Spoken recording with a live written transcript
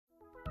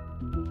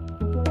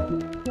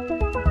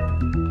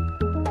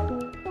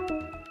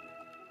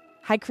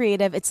Hi,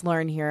 Creative. It's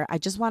Lauren here. I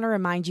just want to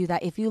remind you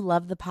that if you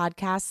love the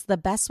podcast, the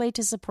best way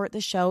to support the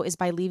show is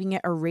by leaving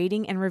it a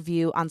rating and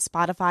review on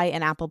Spotify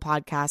and Apple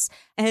Podcasts.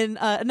 And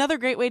another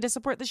great way to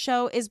support the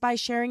show is by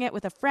sharing it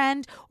with a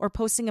friend or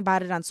posting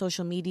about it on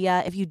social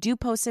media. If you do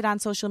post it on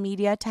social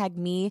media, tag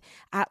me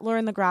at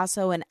Lauren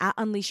LaGrasso and at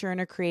Unleash Your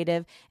Inner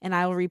Creative, and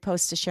I will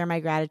repost to share my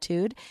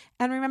gratitude.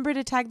 And remember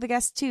to tag the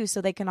guests too so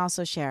they can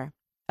also share.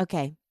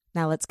 Okay,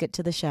 now let's get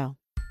to the show.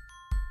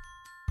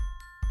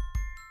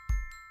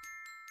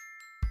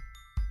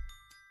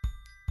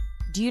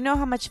 Do you know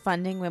how much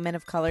funding women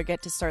of color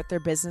get to start their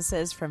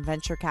businesses from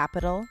venture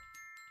capital?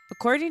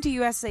 According to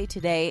USA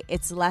Today,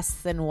 it's less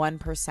than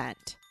 1%.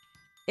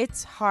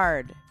 It's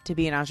hard to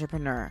be an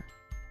entrepreneur.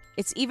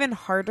 It's even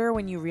harder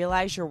when you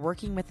realize you're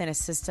working within a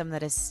system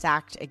that is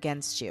stacked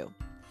against you.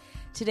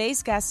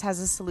 Today's guest has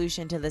a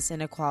solution to this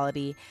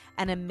inequality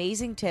and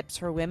amazing tips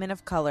for women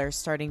of color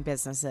starting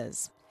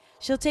businesses.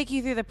 She'll take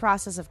you through the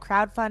process of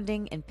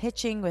crowdfunding and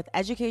pitching with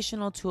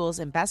educational tools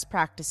and best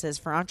practices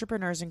for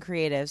entrepreneurs and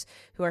creatives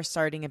who are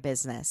starting a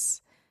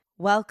business.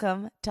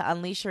 Welcome to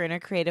Unleash Your Inner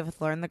Creative with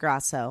Lauren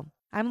LaGrasso.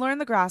 I'm Lauren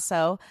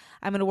LaGrasso.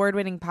 I'm an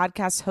award-winning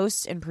podcast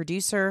host and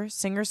producer,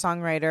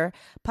 singer-songwriter,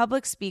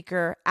 public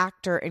speaker,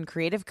 actor, and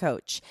creative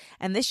coach.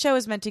 And this show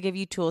is meant to give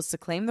you tools to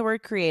claim the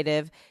word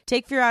creative,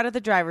 take fear out of the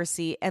driver's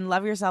seat, and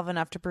love yourself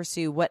enough to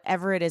pursue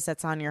whatever it is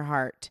that's on your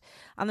heart.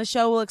 On the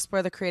show, we'll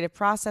explore the creative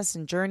process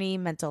and journey,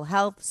 mental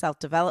health,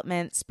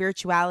 self-development,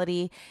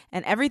 spirituality,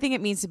 and everything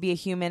it means to be a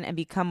human and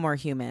become more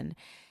human.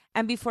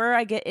 And before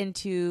I get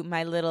into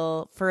my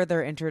little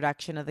further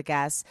introduction of the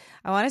guests,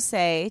 I want to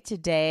say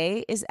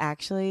today is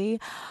actually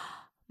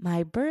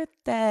my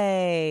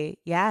birthday.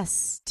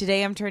 Yes,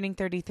 today I'm turning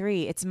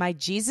 33. It's my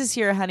Jesus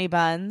year, honey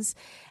buns.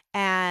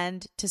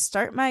 And to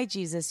start my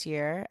Jesus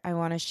year, I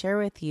want to share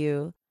with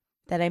you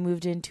that I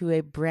moved into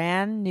a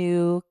brand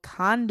new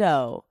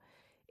condo.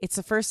 It's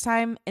the first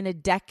time in a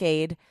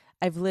decade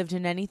I've lived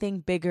in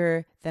anything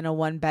bigger than a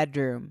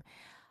one-bedroom.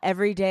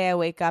 Every day I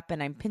wake up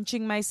and I'm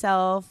pinching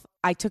myself.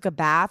 I took a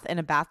bath in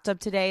a bathtub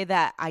today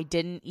that I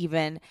didn't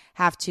even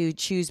have to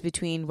choose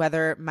between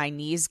whether my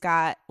knees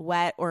got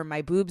wet or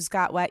my boobs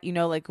got wet. You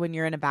know, like when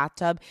you're in a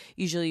bathtub,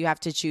 usually you have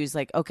to choose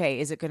like, okay,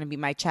 is it going to be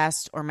my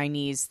chest or my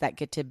knees that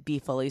get to be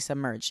fully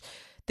submerged?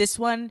 This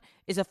one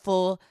is a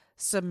full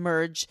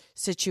submerged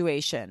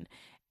situation.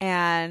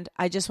 And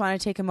I just want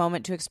to take a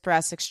moment to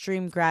express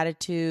extreme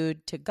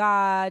gratitude to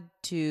God,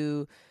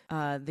 to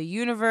the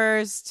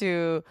universe,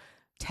 to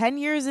 10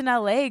 years in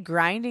LA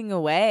grinding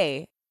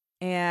away.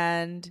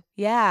 And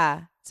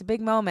yeah, it's a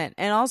big moment.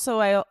 And also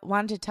I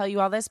wanted to tell you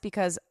all this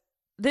because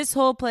this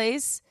whole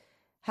place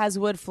has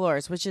wood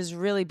floors, which is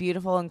really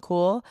beautiful and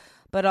cool,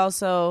 but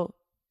also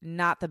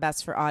not the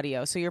best for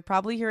audio. So you're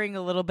probably hearing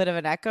a little bit of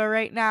an echo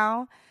right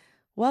now.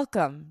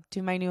 Welcome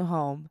to my new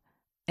home.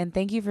 And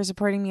thank you for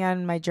supporting me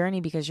on my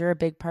journey because you're a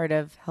big part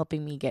of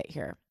helping me get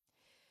here.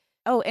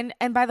 Oh,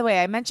 and by the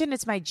way, I mentioned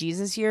it's my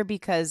Jesus year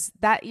because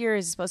that year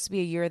is supposed to be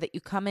a year that you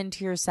come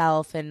into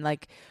yourself and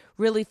like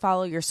really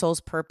follow your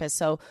soul's purpose.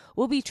 So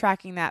we'll be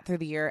tracking that through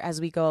the year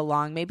as we go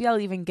along. Maybe I'll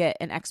even get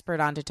an expert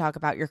on to talk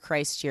about your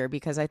Christ year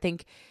because I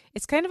think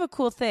it's kind of a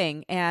cool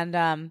thing.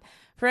 And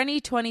for any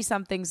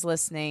 20-somethings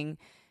listening,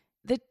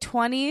 the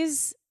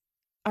 20s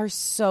are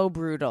so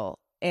brutal.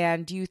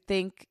 And you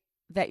think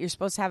that you're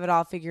supposed to have it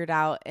all figured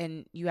out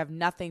and you have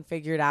nothing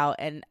figured out.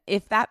 And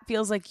if that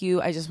feels like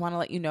you, I just want to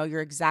let you know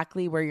you're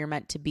exactly where you're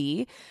meant to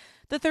be.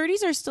 The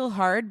 30s are still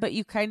hard, but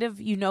you kind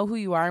of, you know who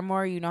you are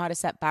more, you know how to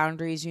set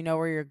boundaries, you know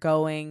where you're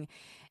going,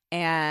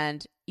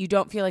 and you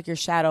don't feel like you're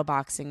shadow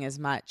boxing as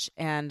much.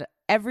 And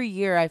every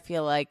year I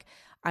feel like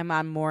I'm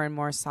on more and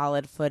more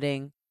solid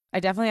footing.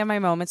 I definitely have my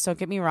moments, don't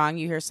get me wrong.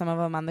 You hear some of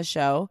them on the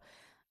show.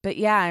 But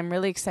yeah, I'm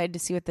really excited to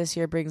see what this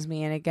year brings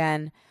me. And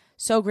again,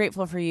 so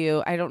grateful for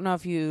you. I don't know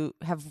if you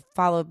have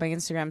followed my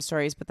Instagram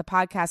stories, but the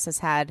podcast has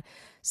had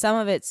some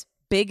of its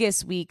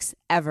biggest weeks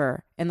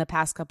ever in the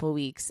past couple of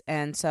weeks.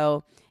 And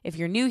so if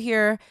you're new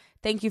here,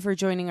 thank you for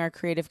joining our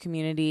creative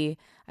community.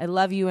 I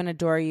love you and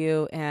adore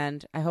you.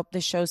 And I hope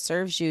this show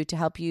serves you to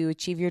help you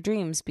achieve your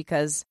dreams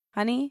because,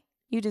 honey,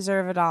 you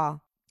deserve it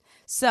all.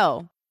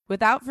 So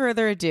without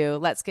further ado,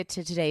 let's get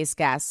to today's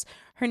guest.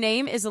 Her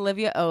name is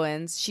Olivia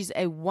Owens. She's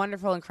a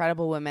wonderful,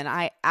 incredible woman.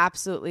 I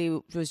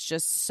absolutely was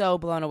just so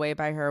blown away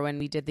by her when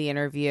we did the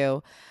interview.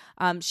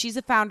 She's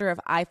a founder of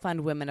I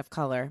Fund Women of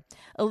Color.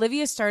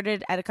 Olivia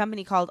started at a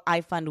company called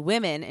I Fund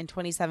Women in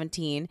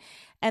 2017,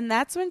 and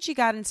that's when she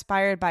got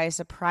inspired by a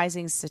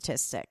surprising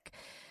statistic.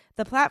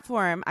 The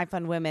platform, I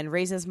Fund Women,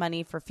 raises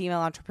money for female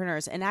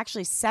entrepreneurs, and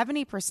actually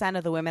 70%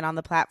 of the women on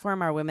the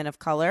platform are women of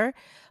color.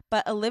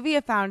 But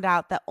Olivia found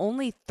out that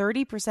only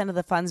 30% of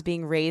the funds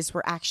being raised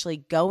were actually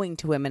going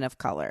to women of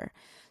color.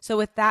 So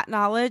with that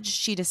knowledge,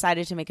 she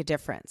decided to make a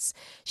difference.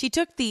 She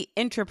took the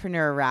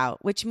entrepreneur route,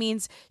 which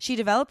means she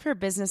developed her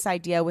business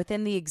idea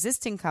within the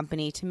existing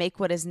company to make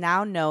what is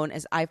now known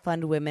as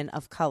iFund Women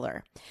of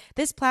Color.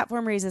 This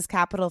platform raises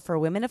capital for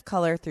women of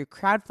color through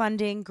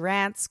crowdfunding,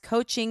 grants,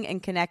 coaching,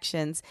 and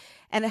connections,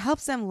 and it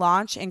helps them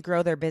launch and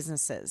grow their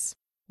businesses.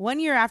 1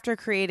 year after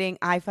creating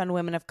iFund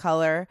Women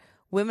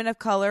of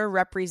Color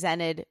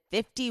represented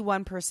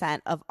 51%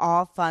 of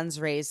all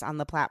funds raised on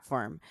the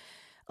platform.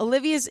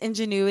 Olivia's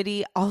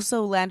ingenuity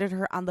also landed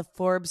her on the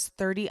Forbes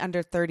 30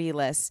 Under 30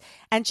 list,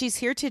 and she's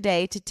here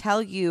today to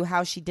tell you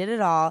how she did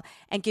it all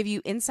and give you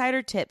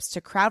insider tips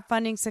to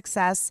crowdfunding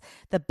success,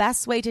 the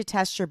best way to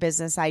test your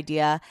business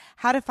idea,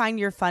 how to find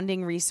your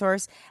funding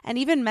resource, and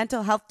even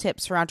mental health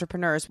tips for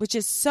entrepreneurs, which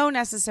is so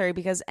necessary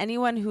because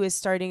anyone who is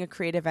starting a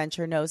creative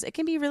venture knows it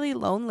can be really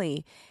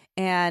lonely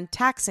and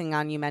taxing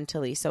on you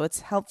mentally, so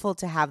it's helpful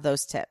to have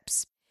those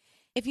tips.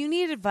 If you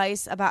need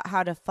advice about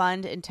how to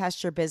fund and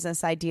test your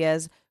business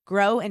ideas,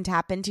 grow and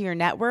tap into your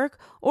network,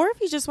 or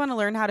if you just want to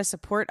learn how to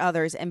support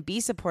others and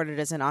be supported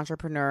as an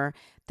entrepreneur,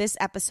 this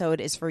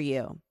episode is for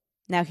you.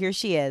 Now here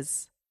she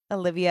is,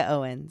 Olivia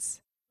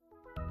Owens.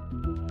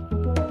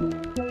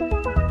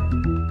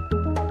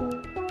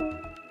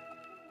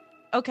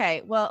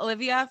 Okay, well,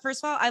 Olivia,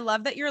 first of all, I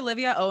love that you're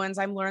Olivia Owens.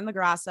 I'm Lauren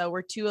LaGrasso.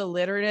 We're two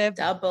alliterative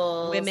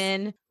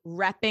women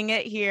repping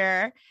it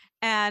here.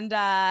 And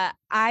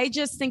I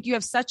just think you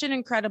have such an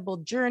incredible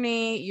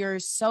journey. You're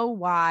so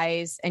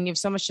wise and you have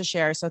so much to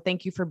share. So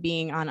thank you for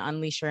being on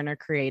Unleash Your Inner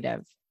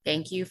Creative.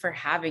 Thank you for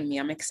having me.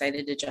 I'm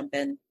excited to jump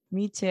in.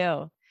 Me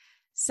too.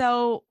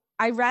 So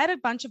I read a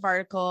bunch of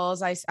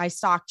articles. I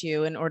stalked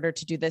you in order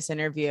to do this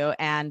interview.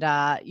 And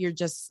you're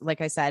just,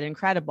 like I said,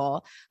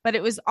 incredible. But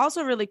it was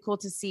also really cool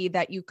to see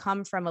that you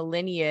come from a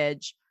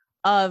lineage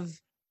of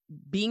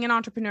being an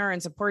entrepreneur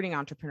and supporting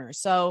entrepreneurs.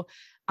 So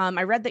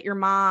I read that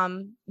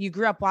you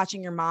grew up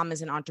watching your mom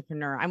as an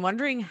entrepreneur. I'm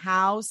wondering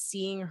how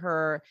seeing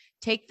her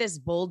take this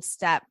bold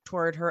step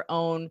toward her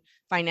own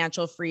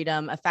financial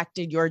freedom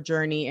affected your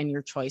journey and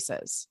your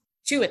choices.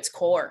 To its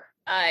core.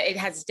 It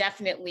has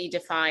definitely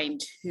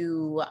defined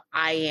who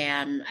I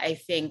am. I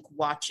think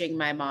watching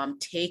my mom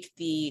take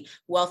the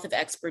wealth of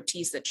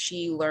expertise that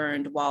she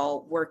learned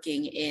while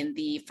working in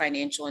the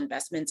financial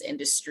investments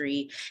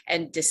industry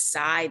and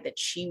decide that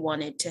she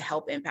wanted to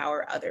help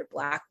empower other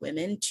Black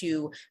women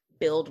to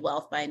build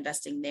wealth by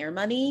investing their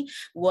money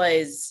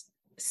was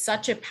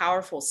such a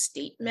powerful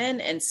statement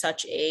and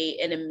such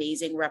an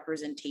amazing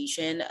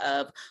representation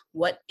of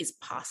what is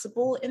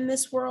possible in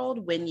this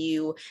world when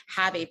you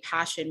have a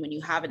passion, when you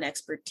have an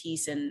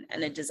expertise and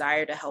a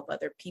desire to help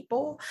other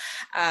people.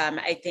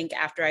 I think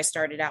after I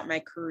started out my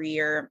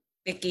career,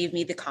 it gave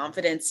me the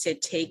confidence to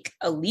take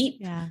a leap.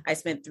 Yeah. I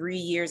spent 3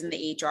 years in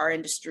the HR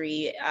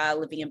industry,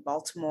 living in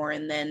Baltimore.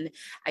 And then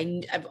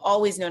I've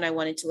always known I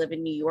wanted to live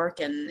in New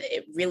York. And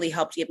it really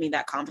helped give me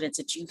that confidence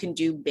that you can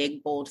do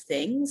big, bold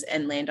things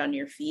and land on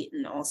your feet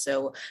and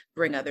also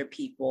bring other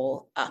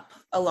people up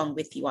along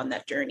with you on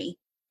that journey.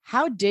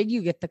 How did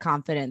you get the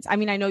confidence? I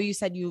mean, I know you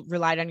said you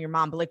relied on your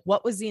mom, but like,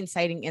 what was the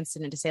inciting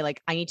incident to say,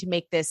 like, I need to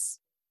make this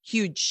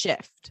huge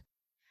shift?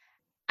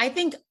 I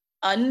think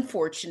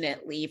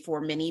unfortunately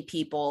for many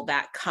people,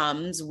 that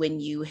comes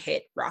when you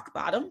hit rock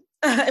bottom.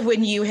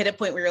 When you hit a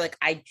point where you're like,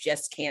 I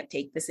just can't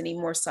take this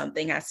anymore.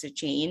 Something has to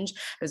change.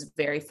 I was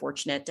very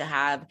fortunate to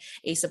have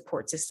a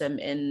support system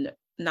in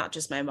not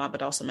just my mom,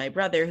 but also my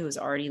brother who was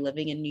already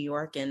living in New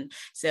York. And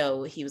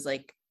so he was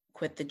like,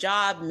 quit the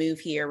job, move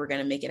here. We're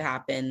going to make it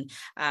happen.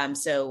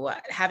 So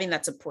having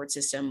that support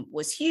system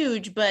was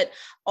huge, but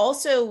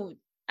also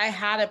I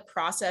had a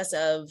process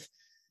of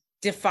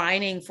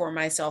defining for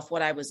myself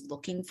what I was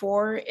looking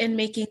for in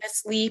making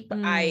this leap.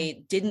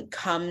 I didn't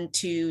come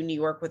to New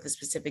York with a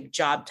specific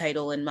job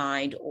title in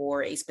mind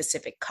or a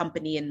specific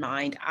company in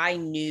mind. I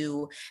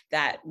knew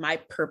that my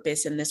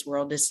purpose in this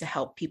world is to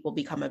help people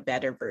become a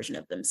better version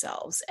of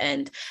themselves.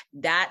 And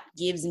that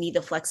gives me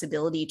the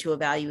flexibility to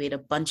evaluate a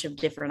bunch of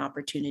different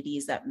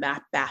opportunities that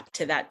map back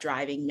to that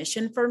driving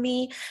mission for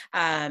me.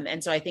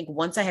 And so I think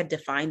once I had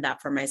defined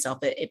that for myself,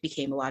 it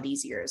became a lot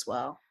easier as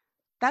well.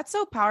 That's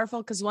so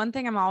powerful because one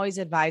thing I'm always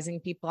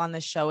advising people on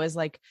this show is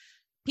like,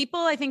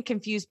 people, I think,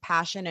 confuse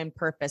passion and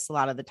purpose a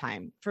lot of the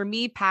time. For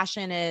me,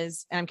 passion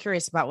is, and I'm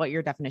curious about what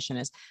your definition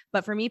is,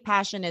 but for me,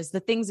 passion is the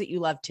things that you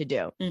love to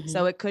do. Mm-hmm.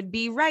 So it could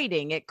be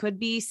writing, it could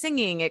be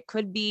singing, it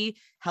could be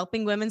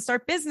helping women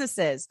start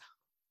businesses.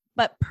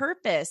 But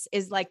purpose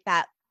is like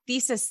that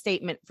thesis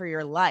statement for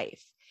your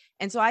life.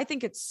 And so I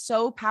think it's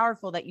so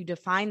powerful that you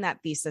define that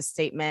thesis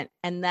statement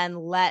and then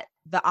let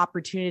the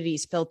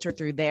opportunities filter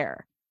through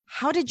there.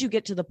 How did you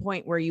get to the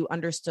point where you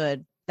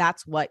understood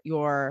that's what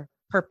your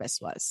purpose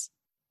was?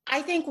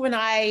 I think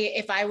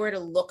if I were to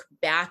look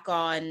back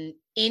on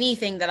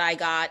anything that I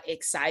got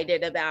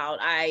excited about,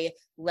 I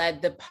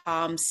led the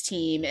Palms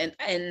team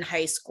in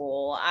high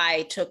school.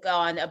 I took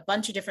on a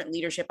bunch of different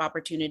leadership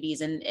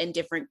opportunities in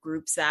different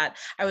groups that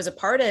I was a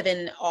part of.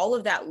 And all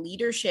of that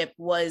leadership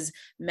was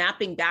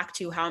mapping back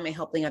to how am I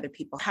helping other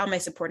people? How am I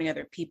supporting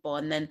other people?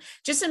 And then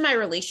just in my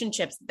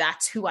relationships,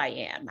 that's who I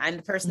am. I'm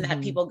the person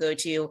that people go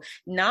to,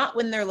 not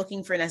when they're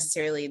looking for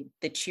necessarily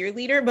the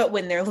cheerleader, but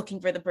when they're looking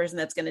for the person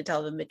that's going to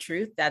tell them the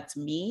truth. That's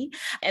me.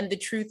 And the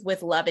truth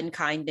with love and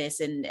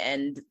kindness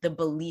and the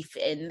belief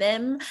in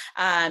them.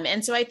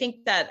 And so I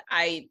think that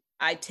I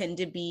tend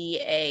to be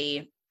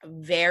a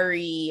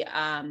very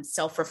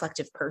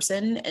self-reflective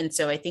person. And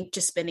so I think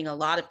just spending a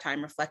lot of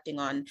time reflecting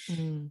on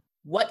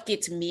what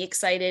gets me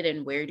excited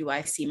and where do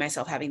I see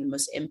myself having the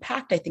most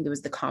impact. I think it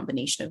was the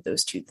combination of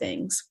those two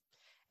things.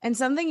 And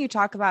something you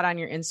talk about on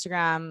your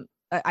Instagram,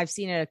 I've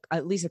seen it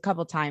at least a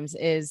couple of times,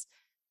 is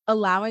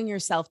allowing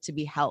yourself to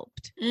be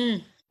helped.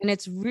 And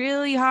it's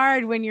really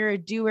hard when you're a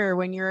doer,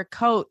 when you're a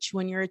coach,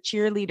 when you're a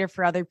cheerleader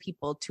for other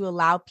people, to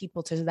allow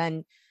people to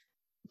then,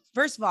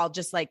 first of all,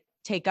 just like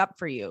take up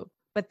for you,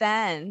 but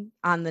then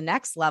on the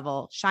next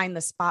level, shine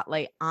the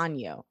spotlight on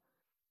you.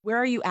 Where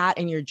are you at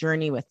in your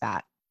journey with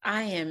that?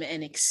 I am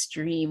an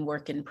extreme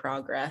work in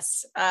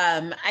progress.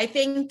 I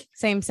think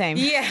same.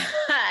 Yeah.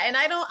 And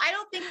I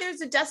don't think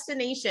there's a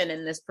destination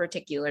in this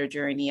particular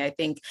journey. I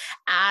think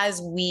as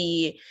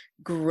we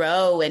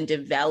grow and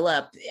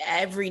develop,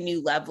 every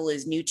new level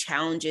is new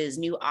challenges,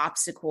 new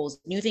obstacles,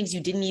 new things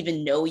you didn't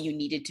even know you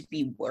needed to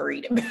be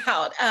worried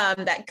about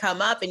that come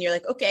up. And you're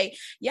like, okay,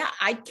 yeah,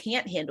 I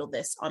can't handle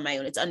this on my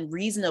own. It's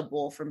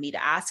unreasonable for me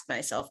to ask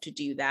myself to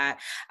do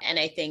that. And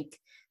I think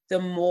the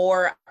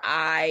more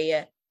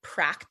I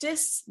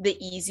practice, the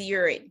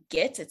easier it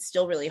gets. It's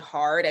still really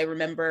hard. I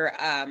remember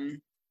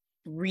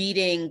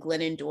reading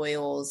Glennon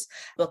Doyle's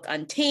book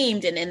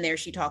Untamed, and in there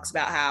she talks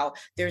about how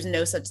there's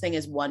no such thing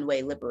as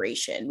one-way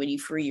liberation. When you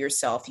free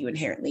yourself, you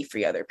inherently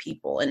free other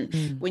people.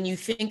 And when you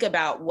think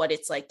about what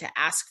it's like to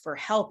ask for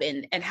help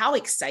and how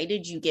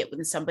excited you get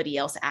when somebody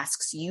else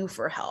asks you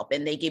for help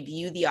and they give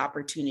you the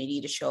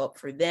opportunity to show up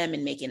for them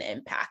and make an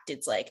impact,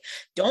 it's like,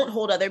 don't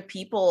hold other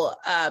people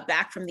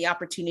back from the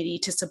opportunity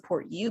to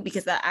support you,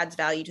 because that adds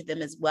value to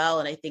them as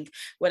well. And I think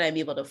when I'm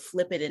able to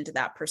flip it into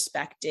that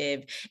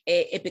perspective,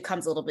 it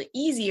becomes a little bit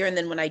easier. And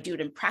then when I do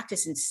it in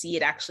practice and see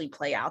it actually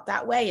play out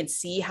that way and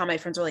see how my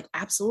friends are like,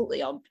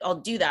 absolutely,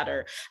 I'll do that.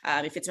 Or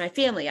if it's my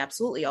family,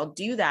 absolutely, I'll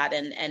do that.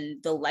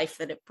 And the life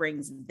that it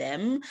brings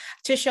them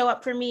to show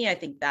up for me, I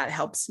think that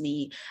helps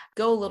me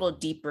go a little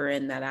deeper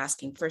in that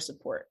asking for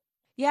support.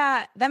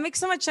 Yeah, that makes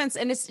so much sense.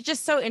 And it's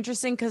just so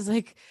interesting because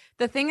like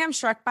the thing I'm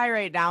struck by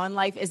right now in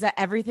life is that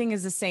everything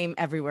is the same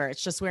everywhere.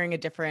 It's just wearing a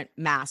different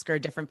mask or a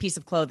different piece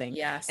of clothing.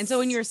 Yes. And so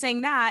when you're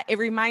saying that, it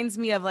reminds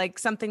me of like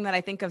something that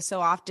I think of so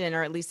often,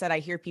 or at least that I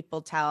hear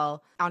people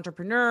tell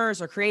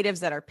entrepreneurs or creatives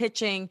that are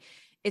pitching.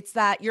 It's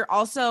that you're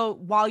also,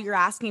 while you're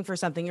asking for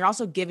something, you're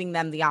also giving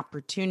them the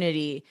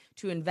opportunity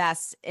to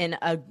invest in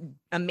an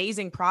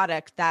amazing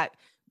product that,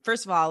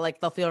 first of all,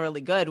 like they'll feel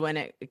really good when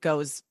it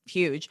goes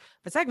huge.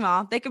 But second of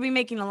all, they could be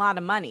making a lot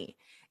of money.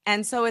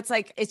 And so it's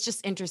like, it's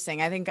just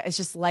interesting. I think it's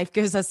just life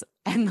gives us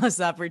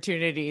endless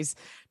opportunities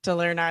to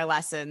learn our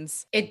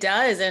lessons. It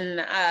does. And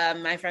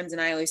my friends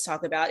and I always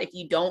talk about, if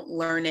you don't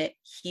learn it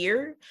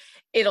here,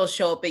 it'll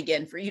show up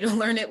again for you to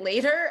learn it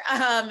later.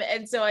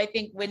 And so I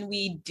think when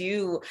we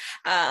do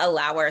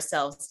allow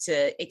ourselves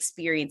to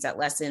experience that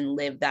lesson,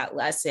 live that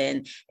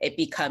lesson, it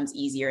becomes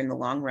easier in the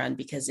long run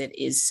because it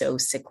is so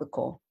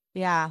cyclical.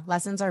 Yeah,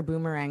 lessons are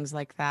boomerangs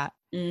like that.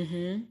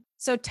 Mm-hmm.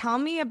 So tell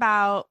me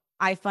about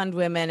I Fund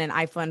Women and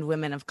I Fund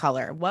Women of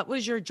Color. What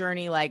was your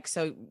journey like?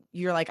 So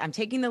you're like, I'm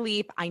taking the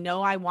leap. I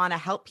know I want to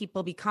help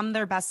people become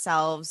their best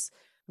selves.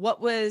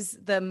 What was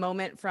the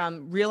moment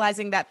from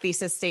realizing that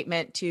thesis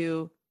statement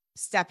to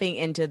stepping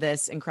into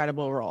this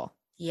incredible role?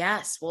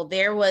 Yes. Well,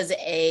 there was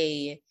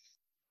a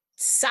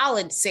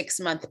solid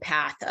 6-month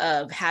path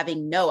of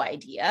having no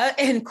idea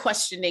and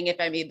questioning if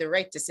I made the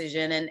right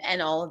decision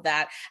and all of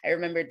that. I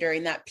remember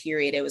during that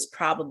period, it was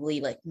probably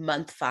like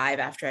month 5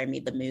 after I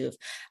made the move.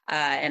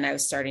 And I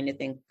was starting to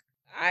think,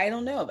 I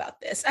don't know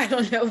about this. I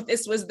don't know if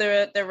this was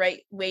the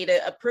right way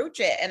to approach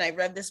it. And I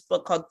read this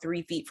book called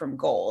 3 Feet from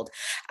Gold.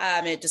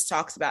 It just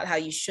talks about how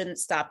you shouldn't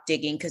stop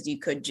digging because you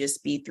could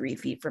just be 3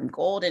 feet from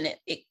gold. And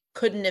it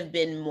couldn't have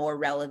been more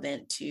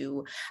relevant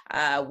to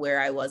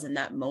where I was in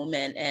that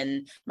moment.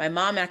 And my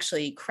mom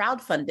actually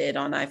crowdfunded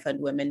on I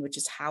Fund Women, which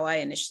is how I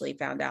initially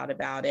found out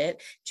about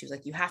it. She was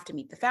like, you have to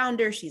meet the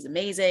founder. She's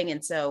amazing.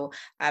 And so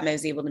I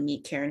was able to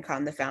meet Karen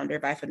Kahn, the founder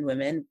of I Fund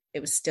Women. It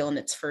was still in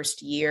its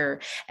first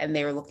year and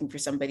they were looking for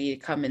somebody to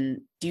come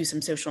and do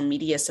some social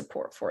media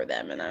support for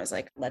them. And I was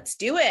like, let's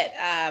do it.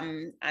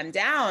 I'm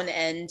down.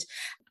 And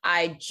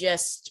I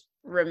just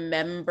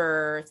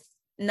remember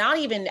not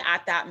even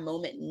at that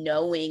moment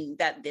knowing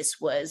that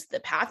this was the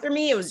path for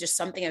me. It was just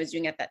something I was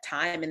doing at that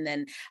time. And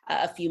then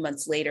a few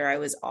months later, I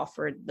was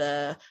offered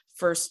the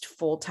first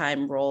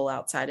full-time role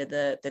outside of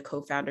the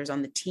co-founders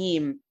on the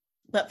team,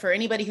 But for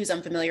anybody who's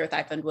unfamiliar with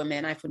iFund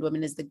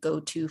Women is the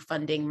go-to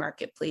funding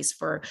marketplace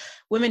for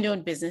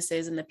women-owned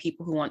businesses and the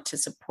people who want to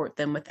support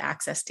them with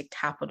access to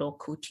capital,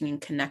 coaching,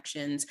 and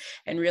connections.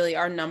 And really,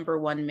 our number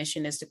one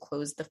mission is to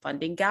close the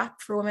funding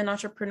gap for women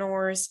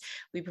entrepreneurs.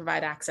 We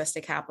provide access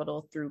to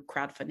capital through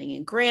crowdfunding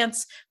and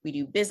grants. We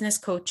do business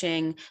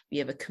coaching. We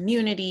have a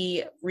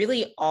community,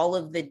 really all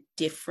of the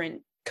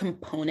different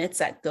components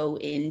that go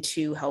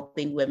into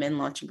helping women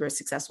launch and grow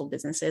successful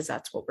businesses.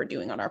 That's what we're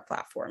doing on our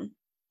platform.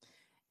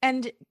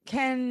 And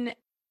can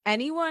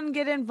anyone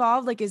get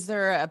involved? Like, is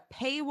there a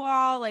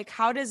paywall? Like,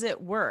 how does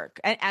it work?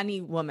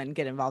 Any woman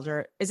get involved,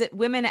 or is it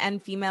women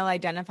and female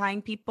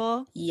identifying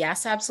people?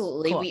 Yes,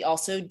 absolutely. Cool. We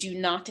also do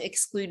not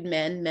exclude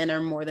men. Men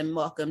are more than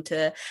welcome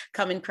to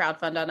come and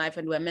crowdfund on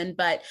iFund Women,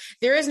 but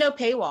there is no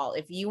paywall.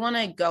 If you want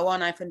to go on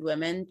iFund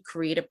Women,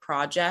 create a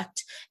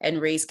project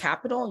and raise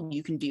capital,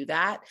 you can do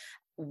that.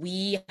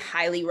 We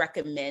highly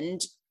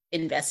recommend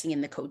investing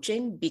in the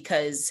coaching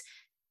because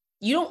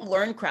you don't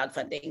learn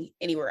crowdfunding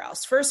anywhere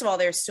else. First of all,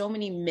 there's so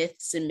many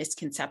myths and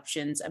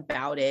misconceptions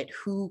about it,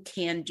 who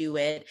can do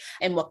it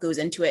and what goes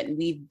into it. And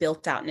we've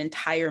built out an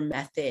entire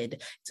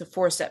method. It's a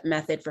 4-step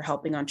method for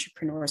helping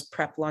entrepreneurs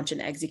prep, launch, and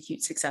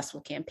execute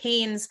successful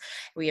campaigns.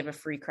 We have a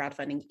free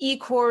crowdfunding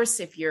e-course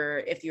if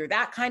you're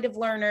that kind of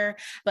learner,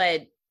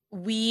 but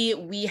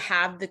we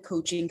have the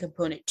coaching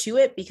component to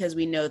it because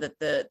we know that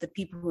the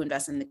people who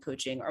invest in the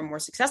coaching are more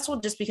successful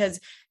just because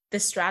the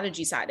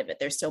strategy side of it,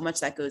 there's so much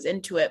that goes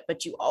into it,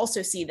 but you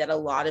also see that a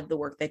lot of the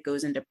work that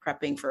goes into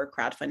prepping for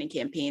crowdfunding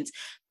campaigns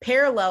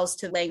parallels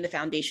to laying the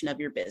foundation of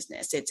your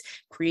business. It's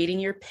creating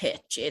your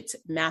pitch. It's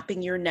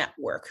mapping your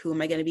network. Who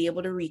am I going to be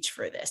able to reach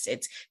for this?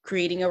 It's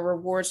creating a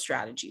reward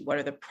strategy. What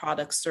are the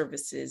products,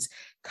 services,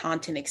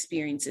 content,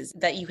 experiences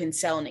that you can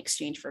sell in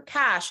exchange for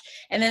cash?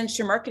 And then it's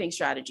your marketing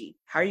strategy.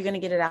 How are you going to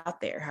get it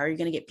out there? How are you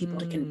going to get people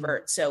to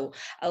convert? So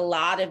a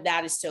lot of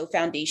that is so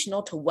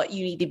foundational to what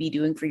you need to be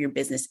doing for your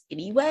business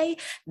anyway.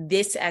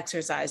 This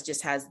exercise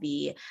just has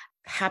the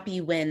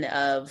happy win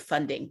of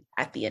funding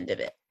at the end of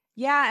it.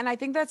 Yeah. And I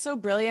think that's so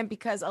brilliant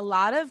because a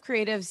lot of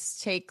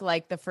creatives take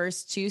like the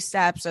first 2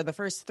 steps or the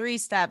first 3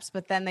 steps,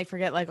 but then they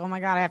forget like, oh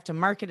my God, I have to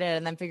market it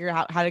and then figure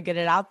out how to get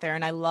it out there.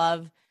 And I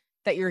love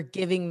that you're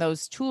giving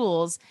those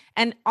tools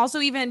and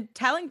also even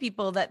telling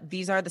people that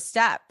these are the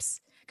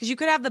steps, because you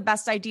could have the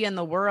best idea in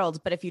the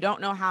world, but if you don't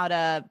know how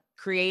to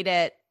create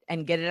it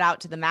and get it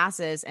out to the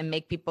masses and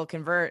make people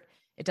convert,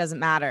 it doesn't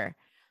matter.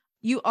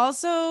 You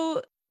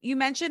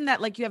mentioned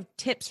that like you have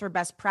tips for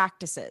best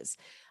practices.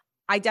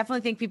 I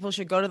definitely think people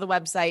should go to the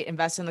website,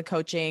 invest in the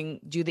coaching,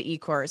 do the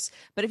e-course.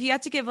 But if you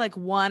had to give like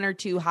 1 or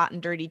 2 hot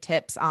and dirty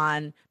tips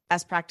on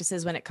best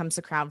practices when it comes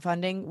to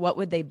crowdfunding, what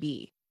would they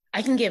be?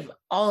 I can give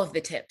all of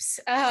the tips.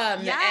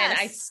 And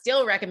I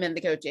still recommend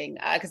the coaching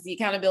because the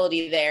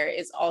accountability there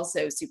is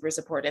also super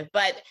supportive.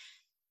 But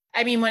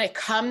I mean, when it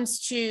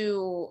comes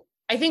to,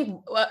 I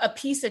think a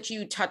piece that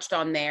you touched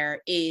on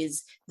there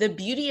is the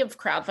beauty of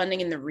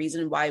crowdfunding and the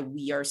reason why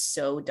we are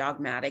so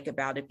dogmatic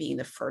about it being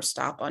the first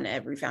stop on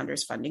every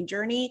founder's funding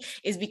journey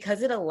is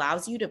because it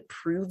allows you to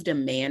prove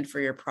demand for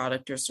your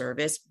product or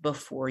service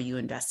before you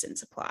invest in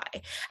supply.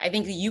 I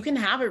think that you can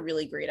have a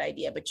really great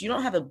idea, but you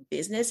don't have a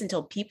business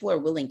until people are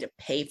willing to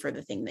pay for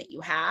the thing that you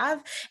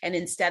have. And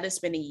instead of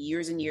spending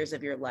years and years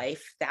of your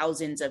life,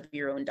 thousands of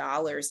your own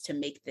dollars to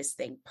make this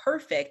thing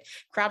perfect,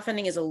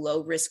 crowdfunding is a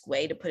low risk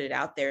way to put it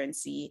out there and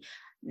see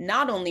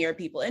not only are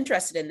people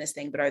interested in this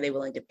thing, but are they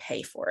willing to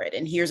pay for it?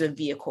 And here's a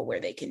vehicle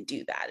where they can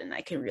do that. And I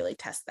can really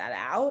test that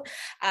out.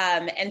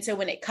 And so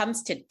when it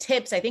comes to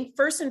tips, I think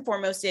first and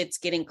foremost, it's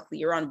getting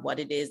clear on what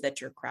it is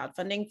that you're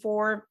crowdfunding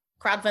for.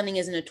 Crowdfunding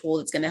isn't a tool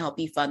that's going to help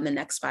you fund the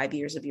next 5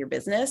 years of your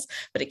business,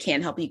 but it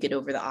can help you get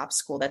over the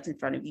obstacle that's in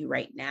front of you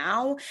right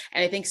now.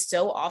 And I think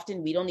so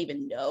often we don't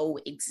even know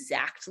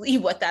exactly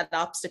what that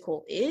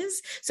obstacle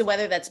is. So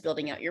whether that's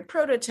building out your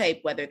prototype,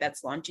 whether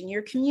that's launching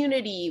your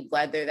community,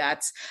 whether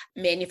that's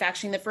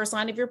manufacturing the first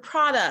line of your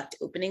product,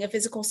 opening a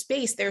physical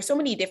space, there are so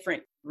many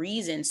different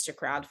reasons to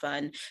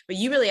crowdfund, but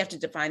you really have to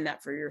define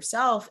that for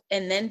yourself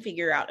and then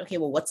figure out, okay,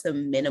 well, what's the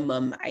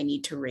minimum I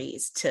need to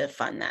raise to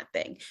fund that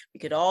thing? We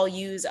could all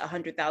use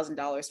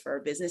 $100,000 for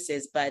our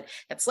businesses, but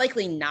that's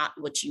likely not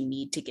what you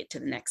need to get to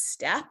the next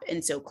step.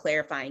 And so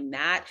clarifying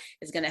that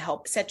is going to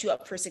help set you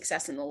up for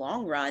success in the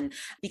long run,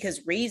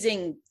 because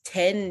raising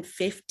 $10,000,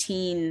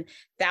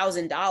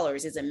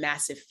 $15,000 is a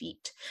massive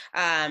feat.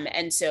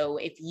 And so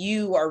if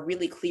you are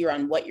really clear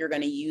on what you're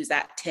going to use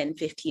that $10,000,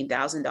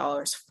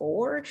 $15,000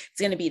 for, it's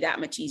going to be that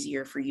much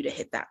easier for you to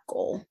hit that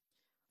goal.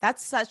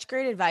 That's such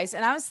great advice.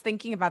 And I was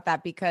thinking about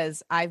that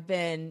because I've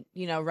been,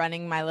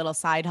 running my little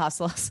side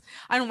hustles.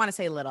 I don't want to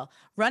say little,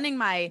 running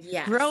my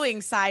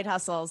growing side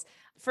hustles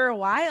for a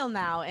while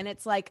now. And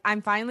it's like,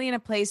 I'm finally in a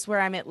place where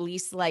I'm at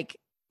least like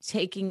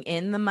taking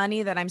in the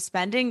money that I'm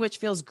spending, which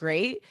feels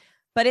great,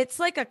 but it's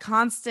like a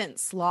constant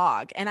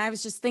slog. And I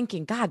was just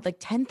thinking, God, like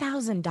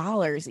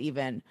 $10,000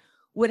 even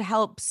would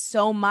help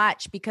so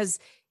much, because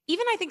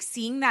Even I think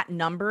seeing that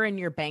number in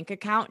your bank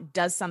account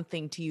does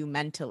something to you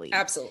mentally.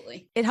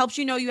 Absolutely. It helps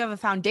you know you have a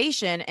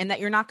foundation and that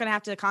you're not going to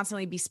have to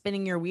constantly be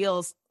spinning your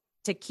wheels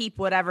to keep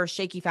whatever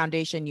shaky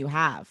foundation you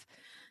have.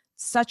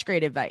 Such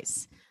great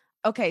advice.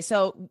 Okay,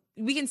 so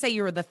we can say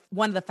you were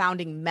one of the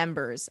founding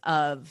members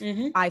of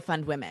I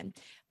Fund Women,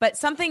 but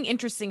something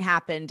interesting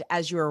happened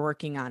as you were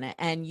working on it,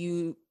 and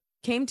you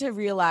came to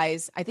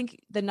realize, I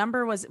think the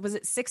number was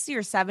it 60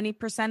 or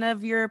 70%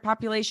 of your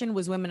population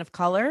was women of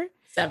color?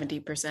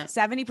 70%.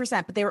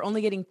 70%, but they were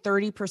only getting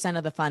 30%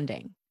 of the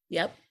funding.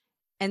 Yep.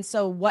 And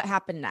so what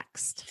happened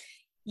next?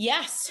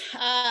 Yes.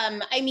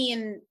 I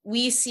mean,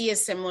 we see a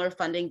similar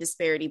funding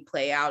disparity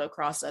play out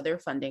across other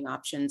funding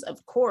options,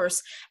 of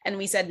course. And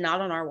we said,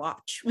 not on our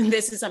watch.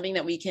 This is something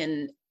that we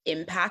can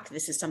impact.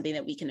 This is something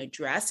that we can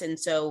address. And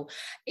so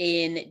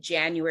in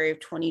January of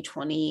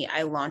 2020,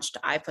 I launched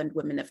I Fund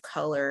Women of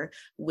Color,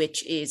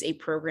 which is a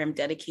program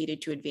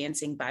dedicated to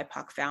advancing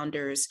BIPOC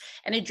founders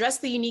and address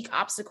the unique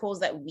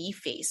obstacles that we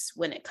face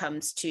when it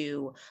comes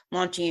to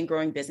launching and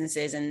growing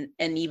businesses, and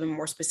even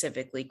more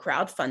specifically,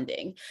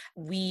 crowdfunding.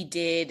 We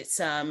did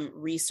some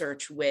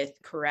research with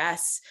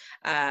Caress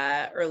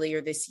earlier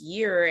this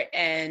year,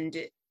 and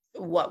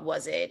what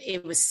was it?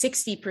 It was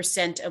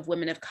 60% of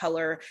women of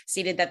color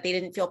stated that they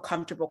didn't feel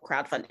comfortable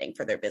crowdfunding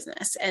for their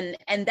business. And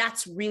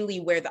that's really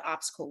where the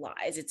obstacle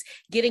lies. It's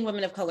getting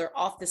women of color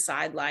off the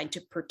sideline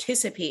to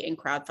participate in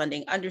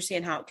crowdfunding,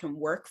 understand how it can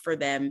work for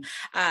them,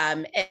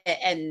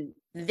 and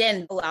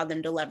then allow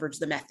them to leverage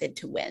the method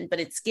to win. But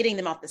it's getting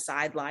them off the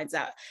sidelines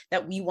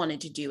that we wanted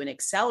to do and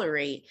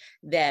accelerate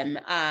them.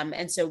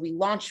 And so we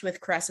launched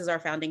with Crest as our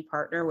founding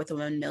partner with a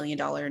 $1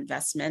 million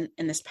investment.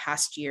 And this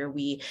past year,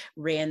 we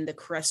ran the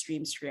Crest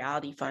Dreams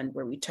Reality Fund,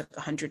 where we took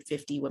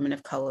 150 women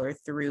of color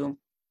through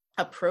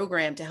a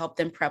program to help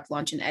them prep,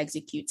 launch, and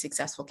execute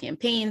successful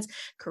campaigns.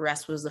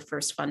 Caress was the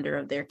first funder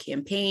of their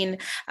campaign,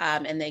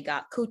 and they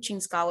got coaching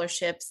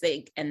scholarships.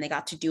 They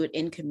got to do it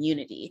in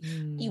community.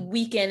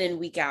 Week in and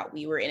week out,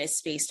 we were in a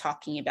space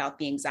talking about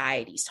the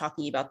anxieties,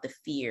 talking about the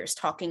fears,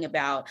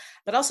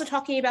 but also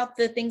talking about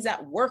the things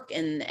that work,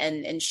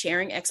 and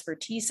sharing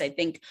expertise. I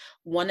think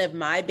one of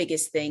my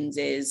biggest things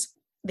is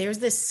there's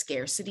this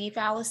scarcity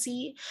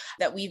fallacy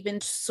that we've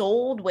been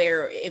sold,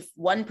 where if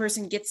one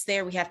person gets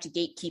there, we have to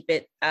gatekeep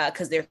it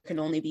because there can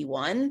only be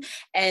one.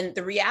 And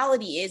the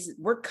reality is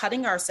we're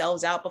cutting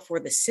ourselves out before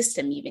the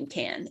system even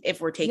can,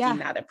 if we're taking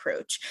that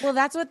approach. Well,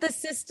 that's what the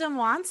system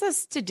wants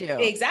us to do.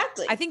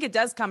 Exactly. I think it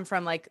does come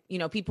from, like,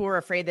 people were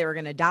afraid they were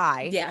going to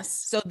die. Yes.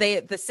 So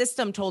the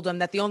system told them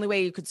that the only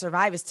way you could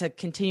survive is to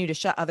continue to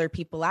shut other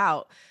people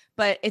out.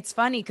 But it's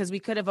funny because we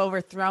could have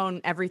overthrown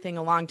everything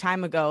a long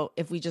time ago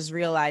if we just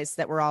realized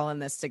that we're all in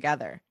this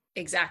together.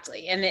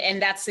 Exactly.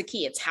 And that's the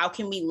key. It's how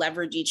can we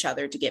leverage each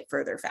other to get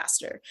further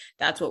faster?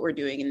 That's what we're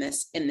doing in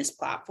this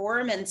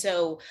platform. And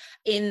so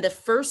in the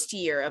first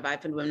year of I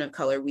Fund Women of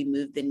Color, we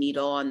moved the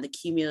needle on the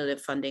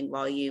cumulative funding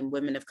volume.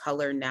 Women of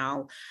color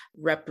now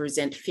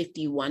represent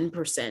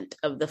 51%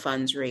 of the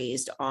funds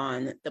raised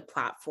on the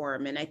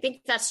platform. And I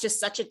think that's just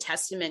such a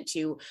testament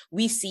to,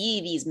 we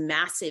see these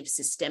massive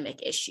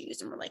systemic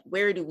issues and we're like,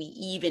 where do we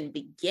even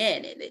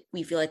begin? And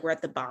we feel like we're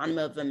at the bottom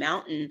of a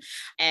mountain.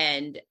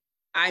 And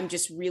I'm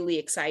just really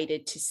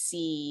excited to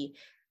see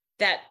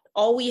that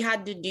all we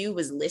had to do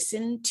was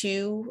listen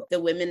to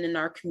the women in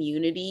our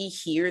community,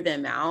 hear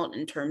them out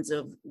in terms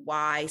of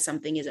why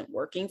something isn't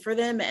working for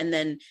them, and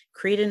then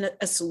create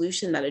a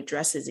solution that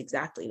addresses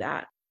exactly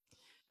that.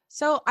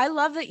 So I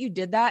love that you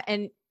did that.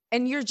 And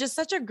you're just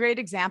such a great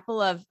example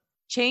of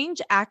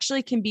change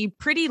actually can be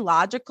pretty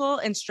logical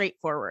and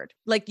straightforward.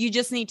 Like, you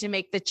just need to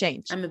make the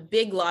change. I'm a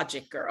big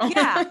logic girl.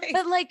 Yeah.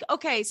 But like,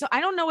 okay, so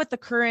I don't know what the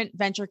current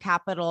venture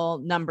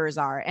capital numbers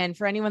are. And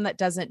for anyone that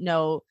doesn't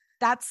know,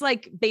 that's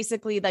like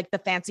basically like the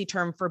fancy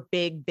term for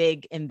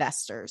big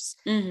investors.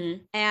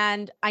 Mm-hmm.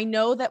 And I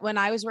know that when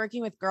I was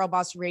working with Girl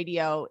Boss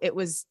Radio, it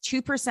was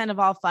 2% of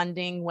all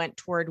funding went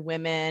toward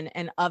women.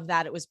 And of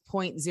that, it was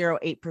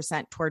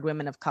 0.08% toward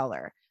women of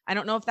color. I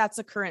don't know if that's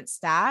a current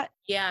stat.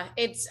 Yeah,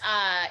 it's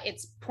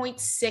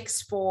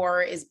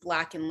 0.64 is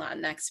Black and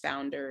Latinx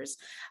founders.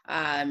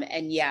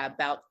 And yeah,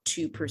 about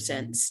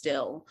 2%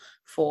 still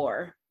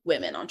for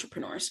women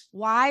entrepreneurs.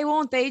 Why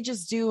won't they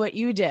just do what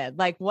you did?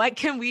 Like, what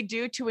can we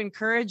do to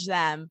encourage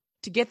them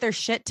to get their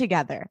shit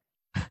together?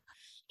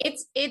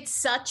 It's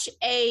such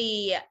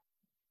a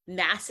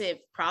massive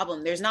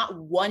problem. There's not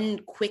one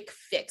quick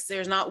fix.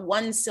 There's not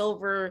one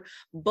silver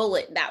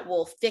bullet that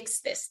will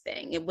fix this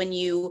thing. And when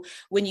you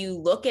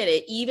look at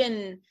it,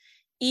 even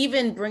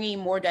bringing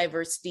more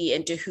diversity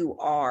into who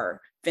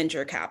are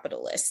venture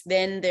capitalists,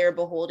 then they're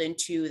beholden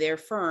to their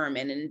firm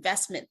and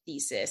investment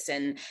thesis.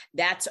 And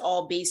that's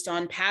all based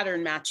on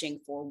pattern matching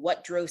for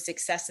what drove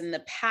success in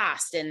the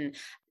past. And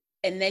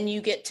And then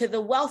you get to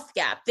the wealth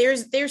gap.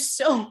 There's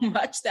so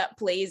much that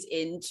plays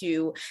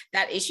into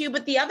that issue.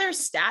 But the other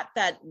stat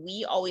that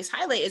we always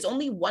highlight is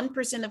only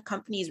 1% of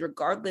companies,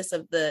 regardless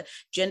of the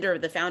gender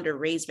of the founder,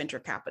 raise venture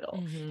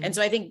capital. And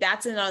so I think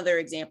that's another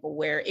example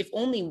where if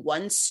only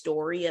one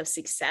story of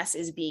success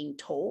is being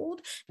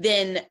told,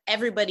 then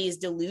everybody is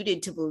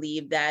deluded to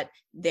believe that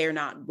they're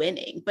not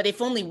winning. But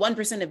if only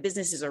 1% of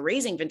businesses are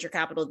raising venture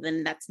capital,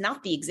 then that's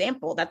not the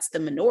example. That's the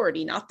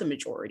minority, not the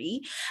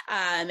majority.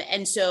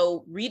 And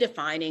so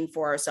redefining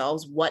for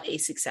ourselves what a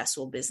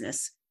successful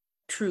business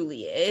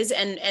truly is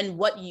and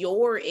what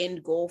your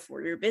end goal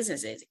for your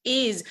business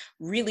is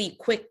really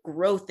quick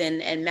growth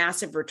and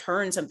massive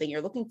return, something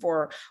you're looking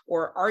for,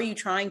 or are you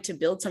trying to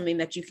build something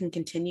that you can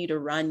continue to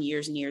run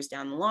years and years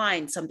down the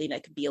line, something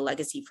that could be a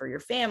legacy for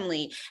your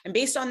family? And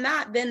based on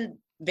that, then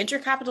venture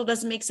capital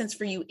doesn't make sense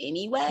for you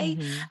anyway.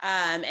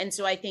 And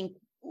so I think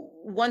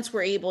once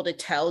we're able to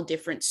tell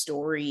different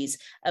stories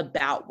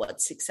about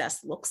what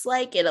success looks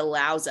like, it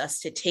allows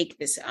us to take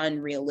this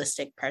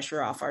unrealistic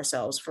pressure off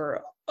ourselves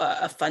for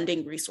a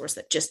funding resource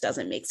that just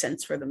doesn't make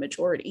sense for the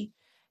majority.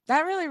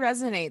 That really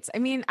resonates. I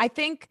mean,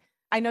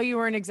 I know you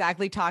weren't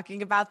exactly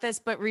talking about this,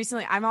 but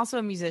recently I'm also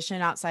a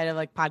musician outside of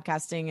like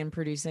podcasting and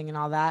producing and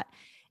all that.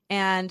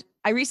 And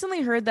I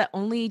recently heard that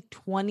only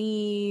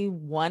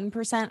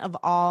 21% of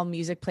all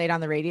music played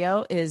on the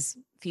radio is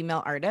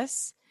female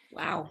artists.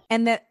 Wow.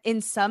 And that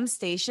in some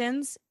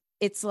stations,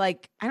 it's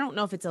like, I don't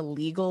know if it's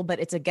illegal, but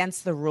it's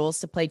against the rules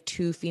to play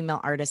two female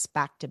artists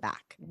back to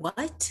back.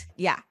 What?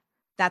 Yeah,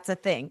 that's a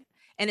thing.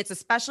 And it's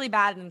especially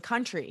bad in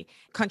country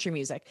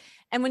music.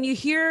 And when you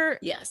hear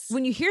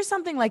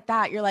something like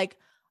that, you're like,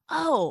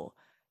 oh,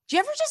 do you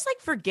ever just like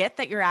forget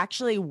that you're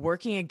actually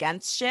working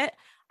against shit?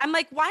 I'm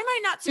like, why am I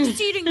not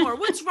succeeding more?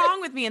 What's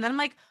wrong with me? And then I'm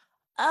like,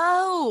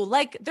 oh,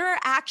 like there are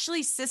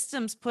actually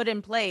systems put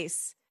in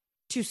place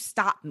to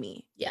stop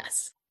me.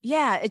 Yes.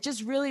 Yeah, it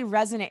just really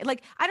resonated.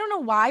 Like, I don't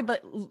know why,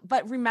 but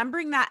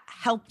remembering that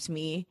helped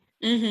me.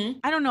 I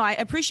don't know. I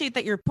appreciate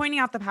that you're pointing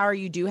out the power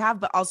you do have,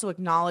 but also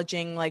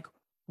acknowledging like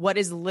what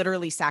is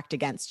literally stacked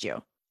against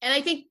you. And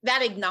I think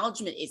that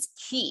acknowledgement is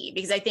key,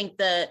 because I think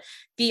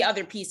the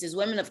other piece is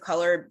women of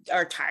color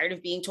are tired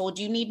of being told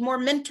you need more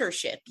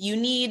mentorship, you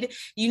need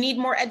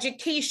more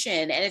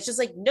education, and it's just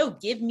like, no,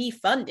 give me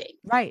funding.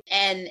 Right.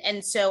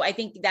 And so I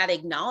think that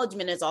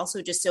acknowledgement is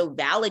also just so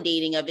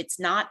validating of it's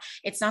not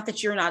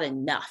that you're not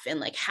enough. And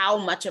like, how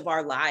much of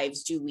our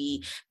lives do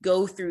we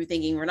go through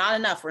thinking we're not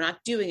enough, we're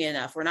not doing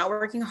enough, we're not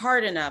working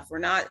hard enough,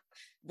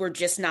 we're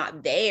just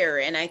not there.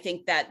 And I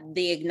think that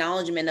the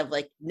acknowledgement of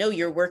like, no,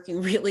 you're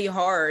working really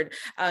hard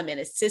in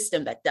a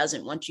system that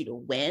doesn't want you to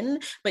win,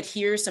 but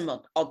here's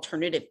some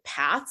alternative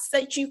paths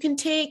that you can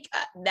take,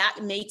 that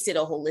makes it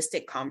a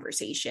holistic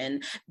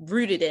conversation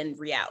rooted in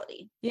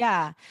reality.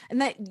 Yeah.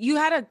 And that you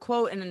had a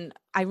quote, and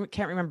I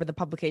can't remember the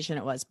publication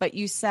it was, but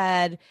you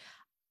said,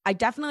 I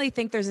definitely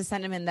think there's a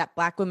sentiment that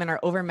Black women are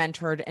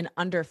over-mentored and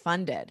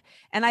underfunded.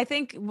 And I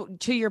think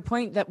to your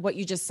point that what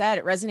you just said,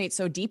 it resonates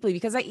so deeply,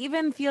 because I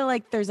even feel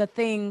like there's a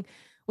thing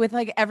with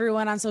like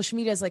everyone on social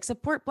media is like,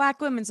 support Black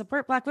women,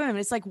 support Black women.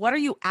 It's like, what are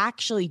you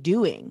actually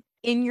doing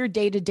in your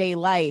day-to-day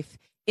life,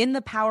 in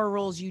the power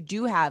roles you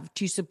do have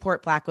to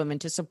support Black women,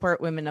 to support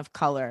women of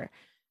color?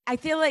 I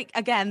feel like,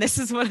 again, this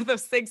is one of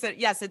those things that,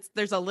 yes,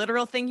 there's a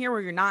literal thing here where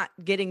you're not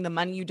getting the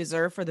money you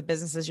deserve for the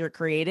businesses you're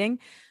creating,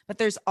 but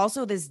there's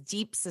also this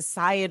deep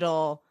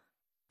societal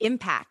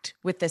impact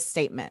with this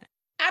statement.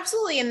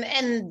 Absolutely.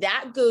 And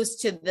that goes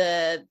to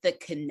the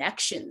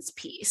connections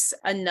piece.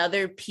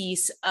 Another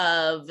piece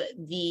of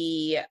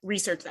the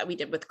research that we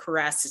did with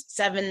Caress,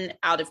 7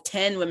 out of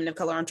 10 women of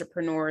color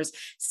entrepreneurs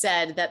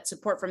said that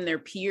support from their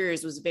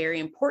peers was very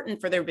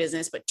important for their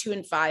business, but 2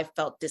 in 5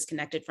 felt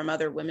disconnected from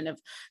other women of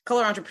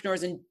color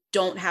entrepreneurs and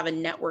don't have a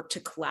network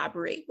to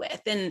collaborate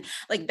with. And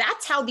like,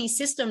 that's how these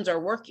systems are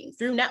working,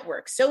 through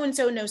networks.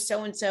 So-and-so knows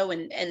so-and-so,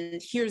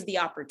 and here's the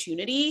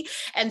opportunity.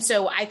 And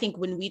so I think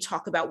when we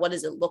talk about what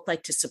does it look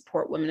like to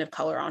support women of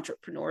color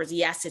entrepreneurs,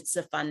 yes, it's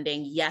the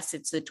funding, yes,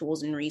 it's the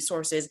tools and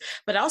resources,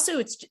 but also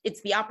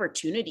it's the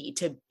opportunity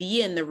to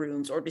be in the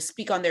rooms or to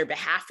speak on their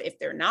behalf if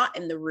they're not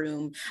in the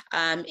room.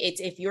 It's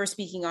if you're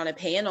speaking on a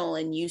panel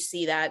and you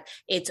see that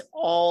it's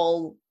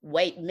all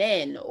white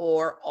men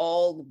or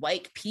all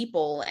white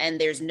people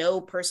and there's no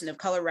person of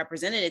color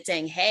represented, it's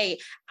saying, hey,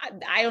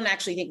 I don't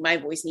actually think my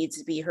voice needs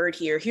to be heard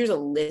here. Here's a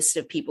list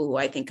of people who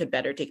I think could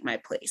better take my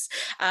place.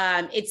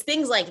 It's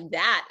things like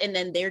that. And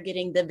then they're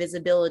getting the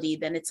visibility.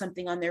 Then it's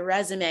something on their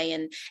resume.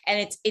 And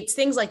it's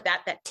things like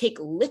that take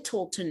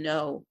little to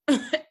no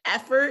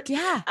effort.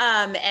 Yeah.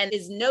 And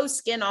is no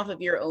skin off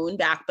of your own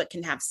back, but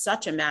can have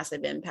such a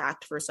massive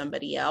impact for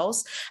somebody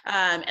else.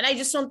 And I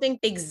just don't think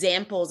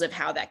examples of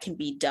how that can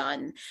be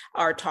done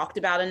are talked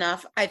about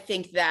enough. I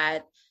think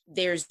that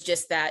there's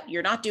just that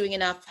you're not doing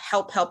enough,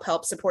 help,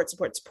 support,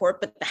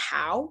 but the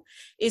how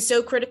is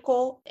so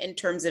critical in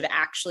terms of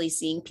actually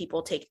seeing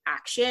people take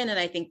action. And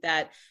I think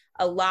that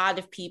a lot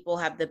of people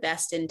have the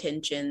best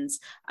intentions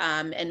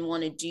and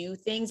want to do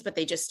things, but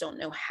they just don't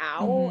know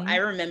how. I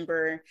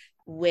remember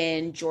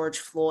when George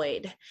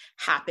Floyd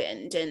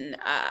happened. And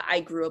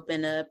I grew up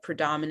in a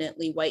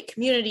predominantly white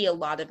community. A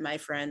lot of my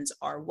friends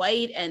are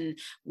white, and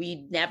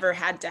we never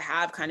had to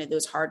have kind of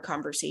those hard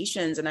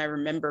conversations. And I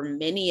remember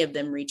many of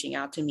them reaching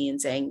out to me and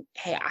saying,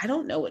 hey, I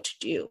don't know what to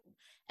do.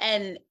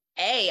 And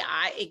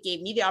it gave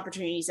me the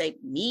opportunity to say,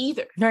 me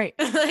either. Right.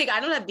 Like,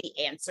 I don't have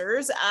the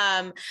answers.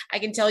 I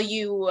can tell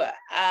you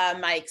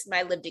my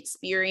lived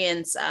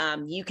experience.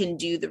 You can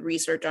do the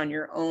research on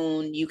your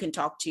own. You can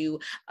talk to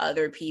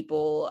other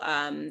people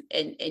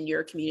in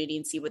your community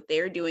and see what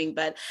they're doing.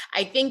 But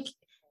I think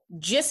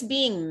just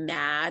being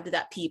mad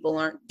that people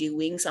aren't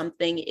doing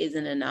something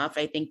isn't enough.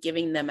 I think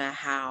giving them a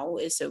how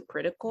is so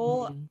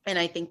critical. Mm-hmm. And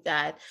I think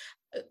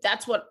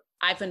that's what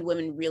iFund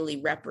Women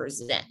really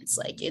represents.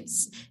 Like,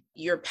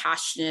 you're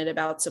passionate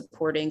about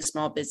supporting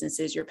small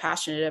businesses. You're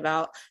passionate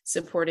about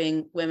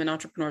supporting women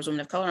entrepreneurs,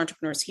 women of color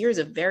entrepreneurs. Here is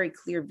a very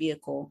clear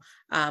vehicle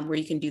where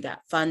you can do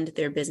that. Fund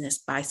their business,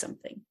 buy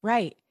something.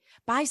 Right.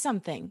 Buy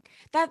something.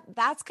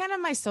 That's kind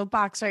of my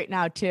soapbox right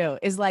now too,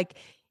 is like,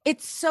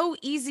 it's so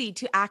easy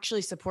to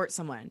actually support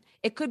someone.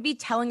 It could be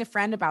telling a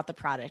friend about the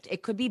product.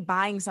 It could be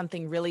buying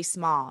something really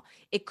small.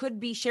 It could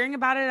be sharing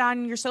about it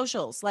on your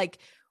socials. Like,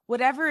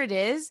 whatever it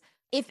is,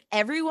 if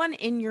everyone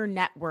in your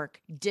network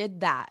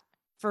did that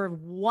for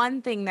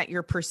one thing that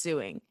you're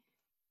pursuing,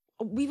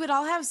 we would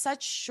all have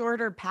such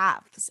shorter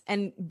paths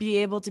and be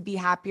able to be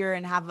happier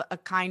and have a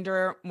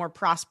kinder, more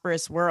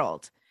prosperous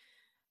world.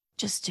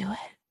 Just do it.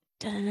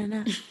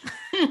 Da-da-da-da.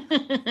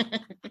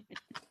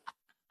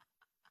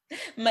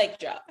 Mic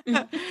drop.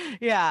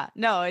 Yeah,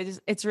 no,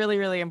 it's really,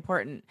 really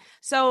important.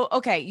 So,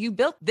 okay, you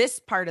built this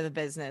part of the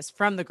business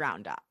from the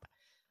ground up.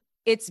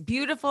 It's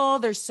beautiful.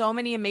 There's so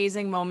many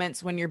amazing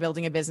moments when you're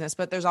building a business,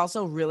 but there's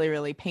also really,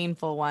 really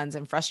painful ones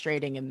and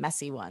frustrating and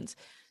messy ones.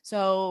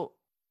 So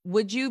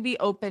would you be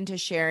open to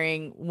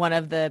sharing one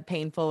of the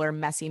painful or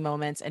messy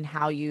moments and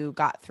how you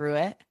got through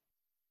it?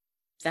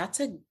 That's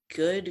a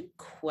good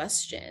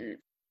question.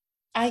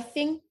 I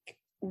think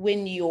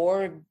when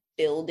you're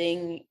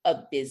building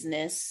a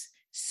business,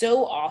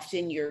 so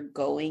often you're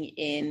going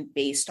in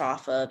based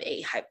off of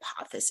a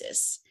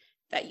hypothesis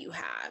that you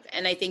have.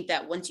 And I think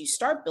that once you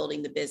start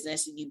building the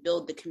business and you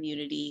build the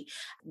community,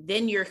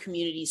 then your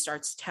community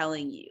starts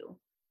telling you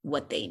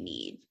what they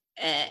need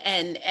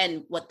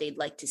and what they'd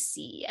like to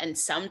see. And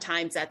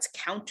sometimes that's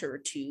counter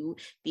to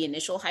the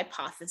initial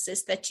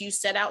hypothesis that you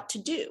set out to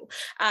do.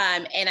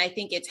 And I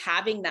think it's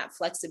having that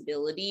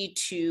flexibility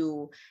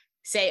to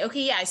say,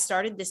 okay, yeah, I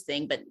started this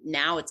thing, but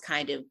now it's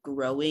kind of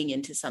growing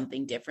into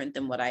something different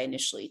than what I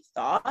initially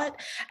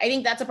thought. I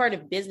think that's a part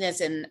of business.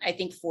 And I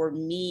think for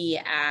me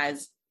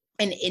as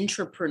an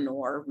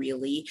entrepreneur,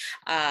 really,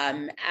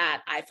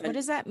 at iFund. What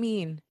does that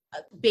mean?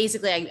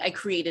 Basically, I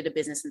created a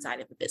business inside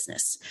of a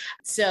business.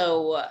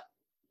 So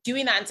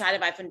doing that inside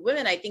of iFund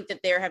Women, I think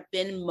that there have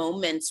been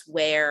moments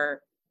where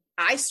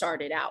I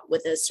started out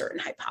with a certain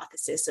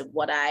hypothesis of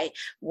what I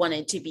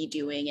wanted to be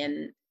doing,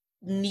 and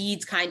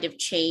needs kind of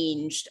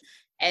changed.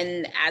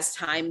 And as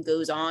time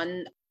goes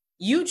on,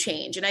 you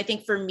change. And I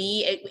think for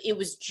me, it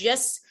was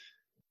just,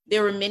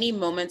 there were many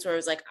moments where I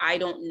was like, I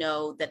don't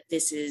know that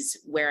this is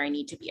where I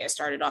need to be. I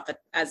started off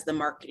as the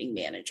marketing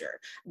manager.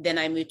 Then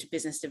I moved to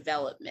business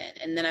development.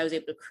 And then I was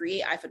able to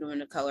create iFund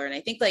Women of Color. And I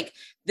think like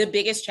the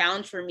biggest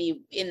challenge for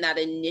me in that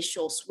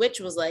initial switch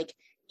was like,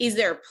 is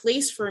there a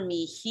place for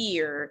me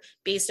here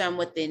based on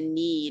what the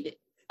need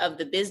of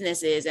the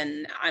business is?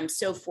 And I'm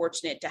so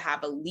fortunate to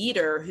have a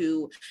leader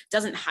who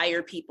doesn't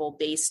hire people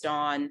based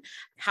on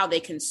how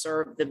they can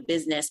serve the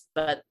business,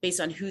 but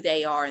based on who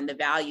they are and the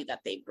value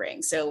that they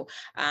bring. So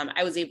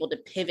I was able to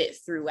pivot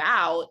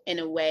throughout in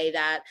a way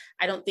that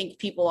I don't think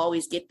people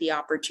always get the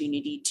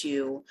opportunity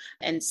to.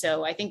 And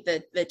so I think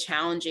that the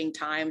challenging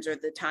times are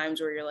the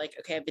times where you're like,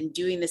 okay, I've been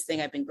doing this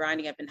thing, I've been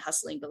grinding, I've been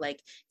hustling, but like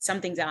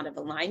something's out of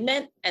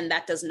alignment. And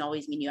that doesn't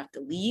always mean you have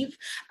to leave.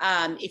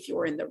 If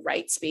you're in the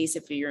right space,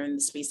 if you're in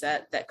the space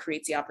that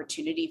creates the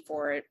opportunity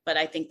for it. But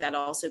I think that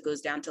also goes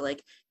down to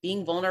like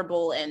being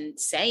vulnerable and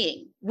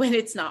saying when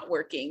it's not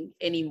working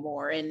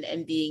anymore,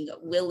 and being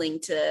willing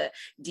to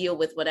deal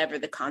with whatever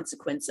the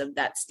consequence of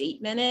that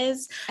statement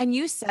is. And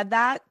you said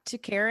that to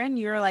Karen.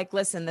 You're like,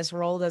 listen, this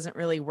role doesn't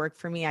really work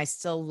for me. I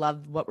still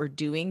love what we're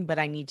doing, but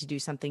I need to do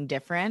something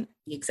different.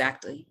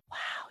 Exactly. Wow.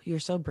 You're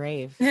so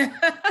brave.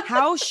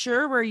 How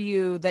sure were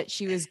you that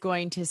she was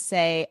going to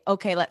say,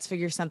 okay, let's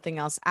figure something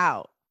else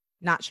out?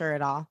 Not sure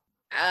at all.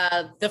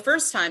 The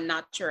first time,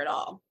 not sure at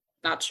all.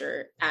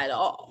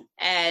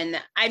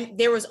 And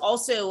there was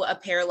also a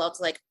parallel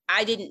to like,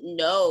 I didn't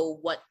know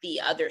what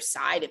the other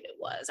side of it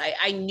was.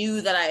 I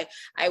knew that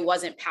I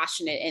wasn't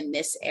passionate in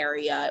this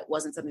area. It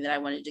wasn't something that I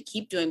wanted to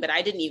keep doing, but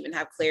I didn't even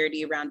have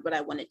clarity around what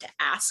I wanted to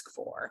ask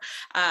for.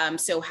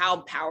 So how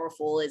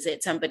powerful is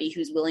it somebody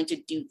who's willing to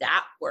do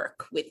that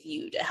work with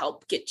you to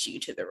help get you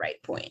to the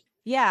right point?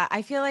 Yeah,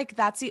 I feel like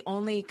that's the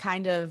only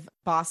kind of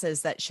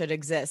bosses that should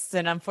exist.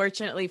 And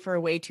unfortunately, for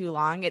way too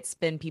long, it's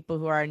been people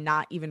who are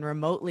not even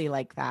remotely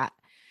like that.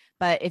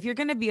 But if you're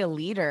going to be a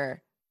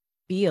leader,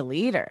 be a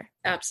leader.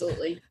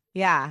 Absolutely.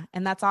 Yeah.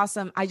 And that's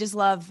awesome. I just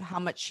love how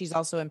much she's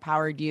also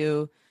empowered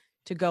you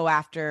to go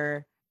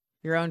after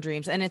your own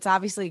dreams. And it's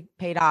obviously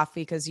paid off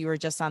because you were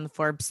just on the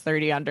Forbes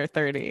 30 under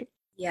 30.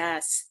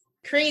 Yes.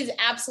 Crazy,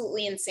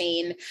 absolutely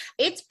insane.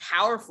 It's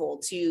powerful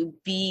to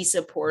be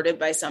supported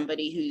by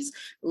somebody whose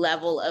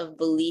level of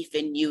belief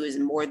in you is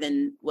more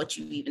than what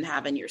you even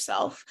have in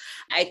yourself.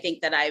 I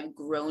think that I've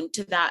grown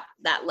to that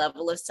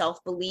level of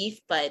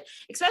self-belief, but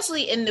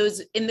especially in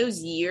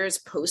those years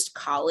post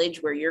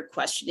college where you're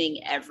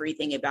questioning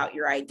everything about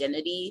your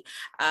identity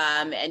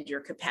and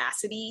your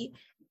capacity,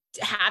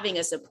 having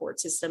a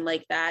support system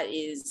like that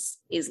is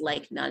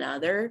like none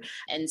other.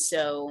 And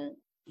so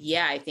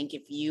yeah, I think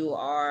if you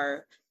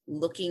are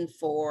looking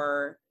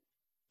for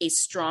a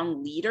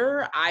strong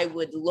leader, I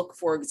would look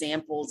for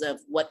examples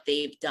of what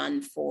they've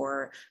done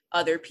for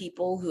other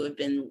people who have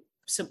been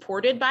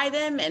supported by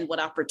them and what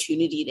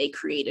opportunity they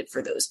created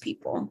for those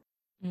people.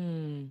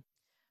 Mm.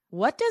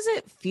 What does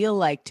it feel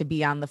like to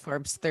be on the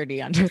Forbes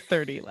 30 under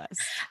 30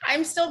 list?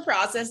 I'm still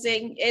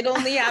processing. It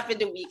only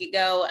happened a week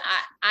ago.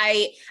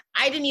 I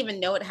didn't even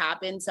know it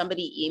happened.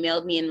 Somebody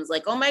emailed me and was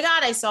like, "Oh my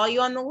God, I saw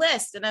you on the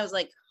list." And I was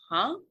like,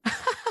 "Huh?"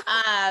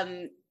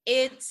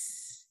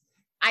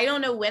 I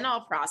don't know when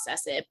I'll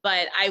process it,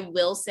 but I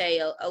will say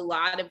a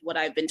lot of what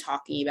I've been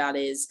talking about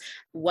is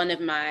one of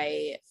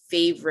my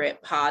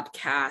favorite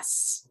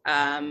podcasts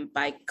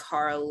by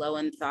Carl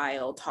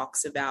Lowenthal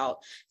talks about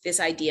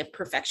this idea of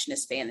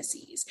perfectionist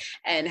fantasies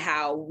and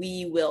how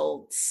we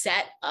will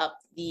set up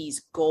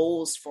these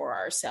goals for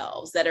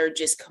ourselves that are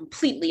just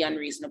completely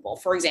unreasonable.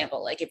 For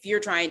example, like if you're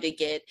trying to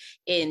get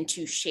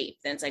into shape,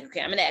 then it's like,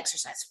 okay, I'm going to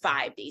exercise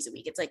 5 days a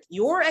week. It's like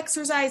you're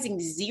exercising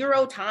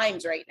 0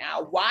 times right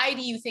now. Why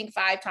do you think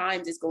 5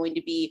 times is going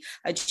to be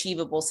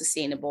achievable,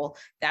 sustainable?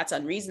 That's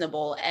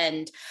unreasonable.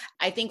 And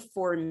I think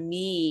for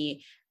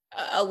me,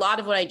 a lot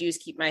of what I do is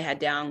keep my head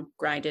down,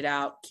 grind it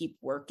out, keep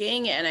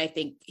working. And I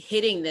think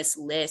hitting this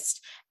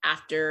list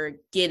after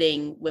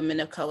getting women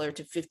of color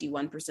to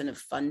 51% of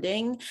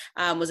funding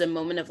was a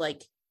moment of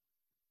like,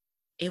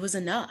 it was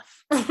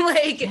enough.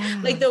 like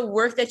the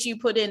work that you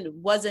put in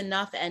was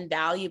enough and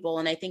valuable.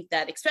 And I think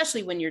that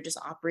especially when you're just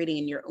operating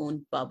in your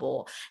own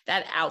bubble,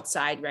 that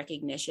outside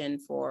recognition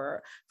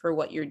for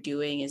what you're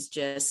doing is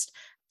just,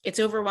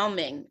 it's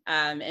overwhelming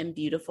and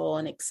beautiful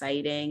and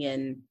exciting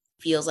and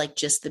feels like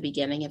just the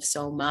beginning of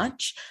so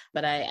much.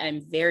 But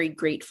I'm very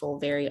grateful,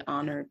 very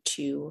honored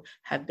to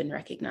have been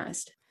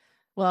recognized.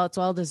 Well, it's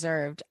well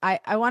deserved.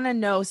 I want to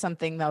know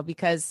something though,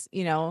 because,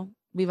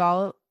 we've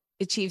all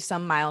achieved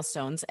some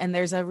milestones and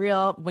there's a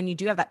real, when you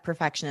do have that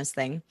perfectionist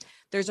thing,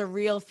 there's a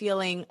real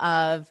feeling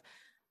of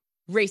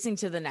racing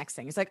to the next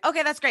thing. It's like,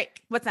 okay, that's great.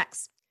 What's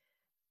next?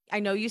 I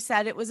know you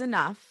said it was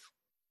enough,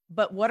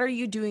 but what are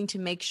you doing to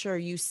make sure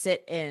you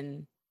sit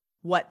in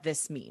what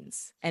this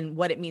means and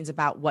what it means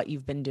about what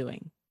you've been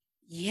doing?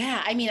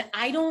 Yeah, I mean,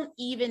 I don't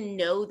even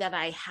know that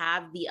I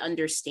have the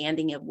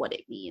understanding of what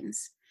it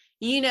means.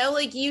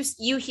 Like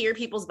you hear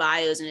people's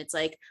bios and it's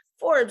like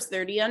Forbes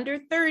 30 under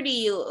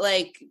 30,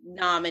 like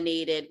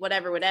nominated,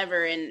 whatever.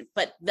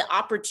 But the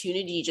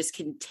opportunity just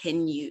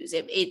continues.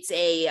 It's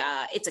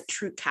a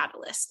true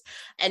catalyst.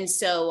 And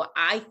so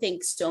I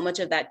think so much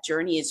of that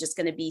journey is just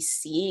going to be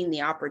seeing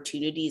the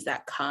opportunities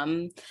that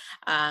come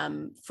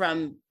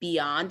from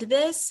beyond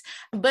this,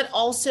 but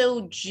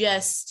also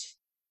just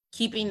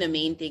keeping the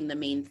main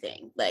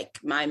thing. Like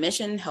my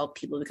mission, help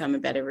people become a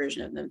better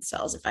version of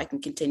themselves. If I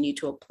can continue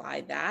to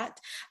apply that,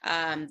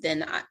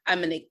 then I'm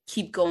going to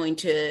keep going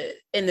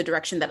in the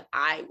direction that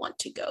I want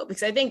to go.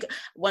 Because I think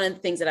one of the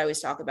things that I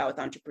always talk about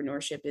with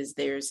entrepreneurship is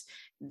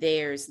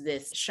there's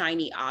this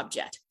shiny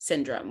object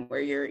syndrome where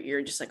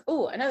you're just like,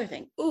 oh, another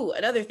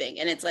thing.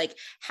 And it's like,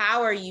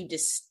 how are you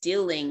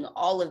distilling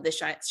all of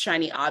the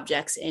shiny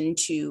objects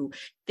into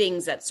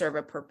things that serve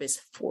a purpose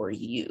for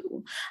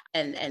you?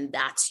 And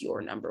that's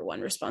your number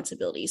one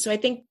responsibility. So I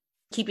think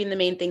keeping the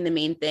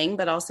main thing,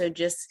 but also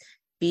just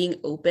being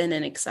open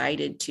and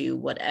excited to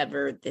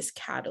whatever this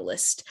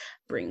catalyst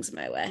brings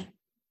my way.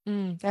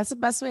 That's the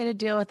best way to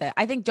deal with it.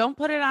 I think don't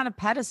put it on a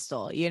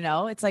pedestal,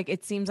 it's like,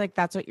 it seems like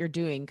that's what you're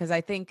doing. Cause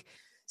I think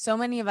so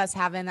many of us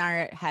have in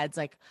our heads,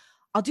 like,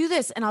 I'll do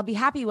this and I'll be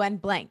happy when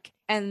blank.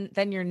 And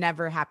then you're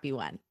never happy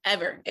when.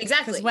 Ever.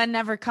 Exactly. Because when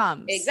never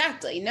comes.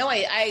 Exactly. No,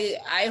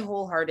 I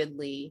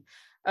wholeheartedly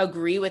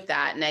agree with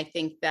that. And I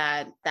think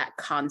that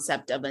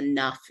concept of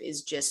enough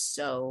is just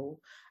so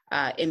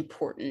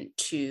important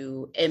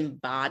to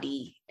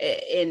embody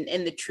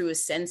in the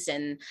truest sense.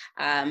 And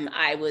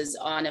I was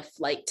on a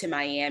flight to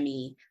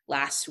Miami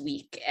last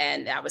week,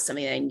 and that was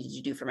something that I needed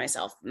to do for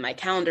myself. My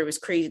calendar was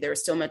crazy. There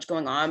was so much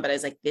going on, but I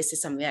was like, this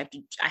is something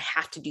I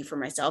have to do for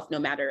myself, no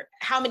matter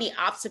how many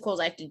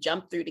obstacles I have to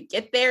jump through to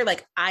get there.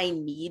 Like, I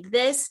need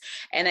this.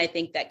 And I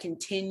think that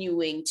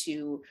continuing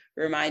to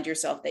remind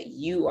yourself that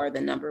you are the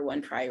number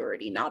one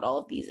priority, not all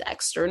of these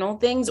external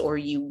things, or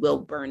you will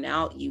burn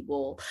out. You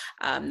will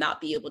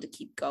not be able to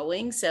keep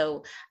going.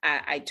 So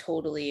I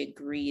totally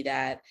agree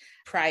that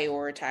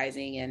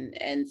prioritizing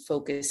and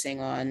focusing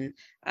on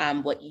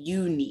what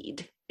you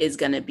need is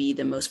going to be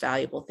the most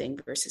valuable thing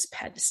versus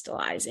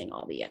pedestalizing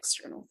all the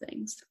external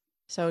things.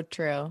 So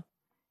true.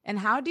 And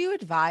how do you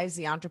advise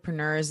the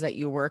entrepreneurs that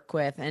you work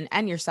with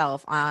and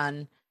yourself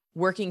on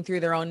working through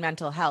their own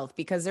mental health?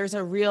 Because there's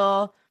a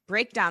real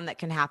breakdown that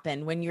can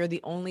happen when you're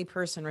the only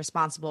person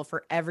responsible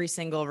for every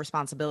single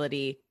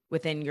responsibility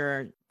within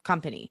your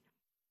company.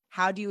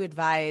 How do you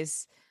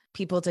advise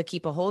people to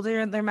keep a hold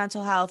of their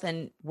mental health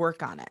and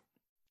work on it?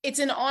 It's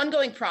an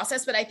ongoing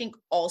process, but I think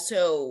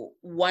also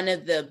one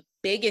of the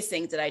biggest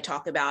things that I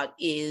talk about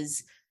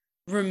is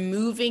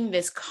removing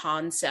this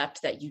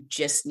concept that you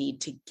just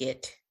need to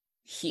get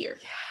here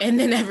and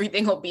then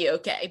everything will be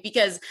okay.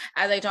 Because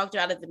as I talked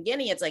about at the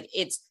beginning, it's like,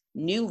 it's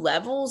new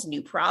levels,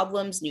 new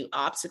problems, new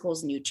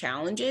obstacles, new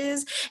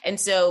challenges. And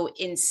so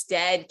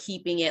instead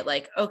keeping it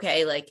like,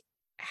 okay, like,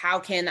 how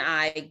can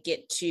I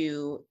get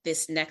to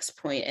this next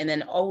point? And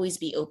then always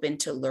be open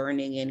to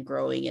learning and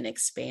growing and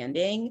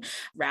expanding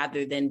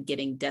rather than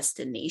getting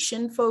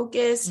destination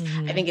focused,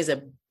 I think is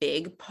a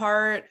big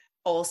part.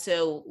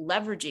 Also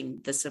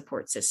leveraging the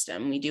support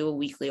system. We do a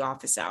weekly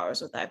office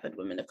hours with iPod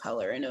Women of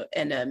Color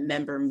and a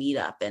member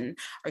meetup. And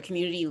our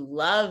community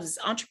loves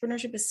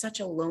entrepreneurship is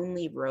such a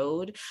lonely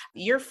road.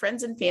 Your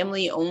friends and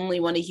family only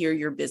want to hear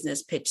your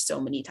business pitch so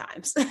many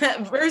times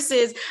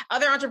versus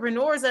other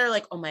entrepreneurs that are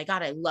like, oh my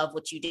God, I love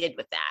what you did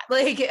with that.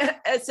 Like,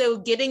 so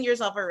getting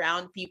yourself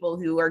around people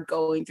who are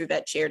going through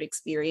that shared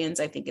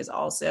experience, I think is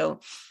also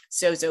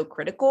so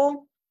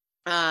critical.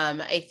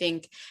 I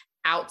think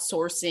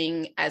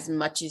outsourcing as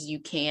much as you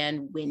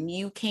can when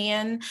you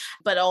can,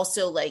 but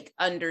also like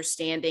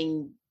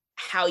understanding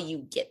how you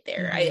get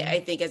there.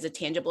 I think as a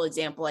tangible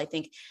example, I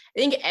think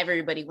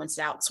everybody wants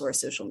to outsource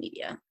social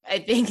media. I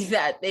think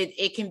that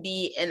it can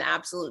be an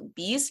absolute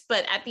beast,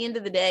 but at the end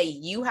of the day,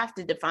 you have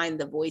to define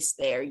the voice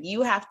there.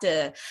 You have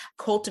to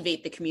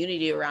cultivate the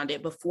community around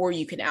it before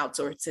you can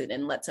outsource it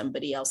and let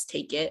somebody else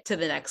take it to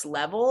the next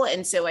level.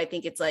 And so I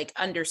think it's like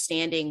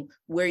understanding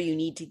where you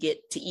need to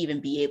get to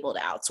even be able to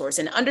outsource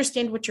and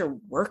understand what you're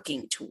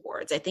working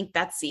towards. I think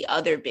that's the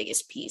other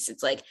biggest piece.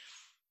 It's like,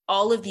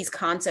 all of these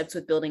concepts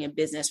with building a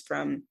business,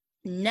 from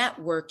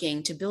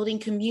networking to building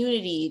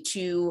community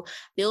to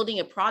building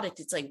a product,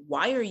 it's like,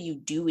 why are you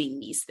doing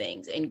these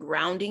things and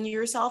grounding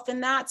yourself in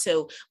that?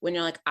 So when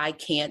you're like, I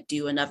can't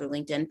do another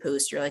LinkedIn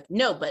post, you're like,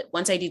 no, but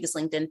once I do this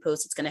LinkedIn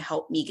post, it's going to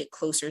help me get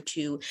closer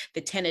to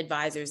the 10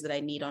 advisors that I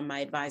need on my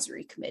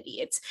advisory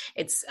committee.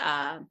 It's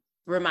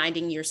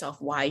reminding yourself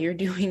why you're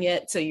doing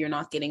it, so you're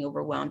not getting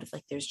overwhelmed if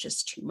like there's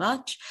just too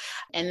much.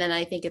 And then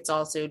I think it's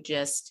also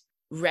just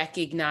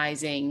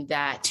recognizing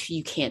that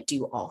you can't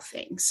do all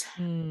things.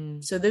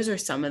 So those are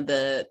some of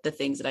the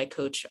things that I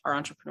coach our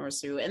entrepreneurs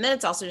through. And then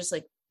it's also just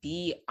like,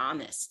 be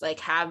honest, like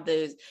have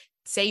those,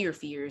 say your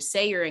fears,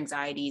 say your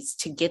anxieties,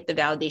 to get the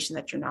validation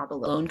that you're not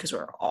alone, because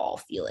we're all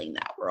feeling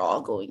that. We're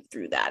all going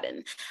through that.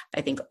 And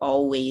I think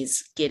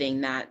always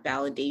getting that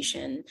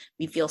validation,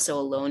 we feel so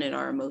alone in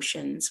our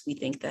emotions. We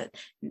think that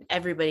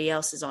everybody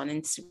else is on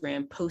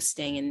Instagram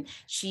posting and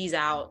she's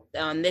out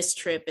on this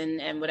trip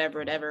and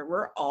whatever.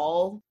 We're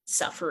all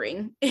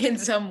suffering in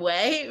some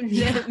way,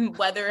 no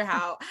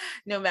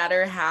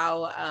matter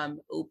how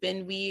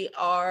open we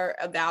are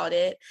about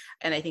it.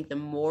 And I think the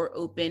more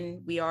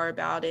open we are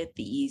about it,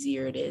 the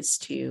easier it is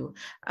to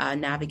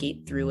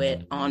navigate through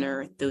it,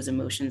 honor those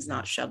emotions,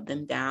 not shove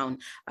them down,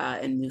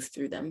 and move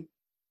through them.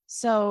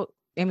 So,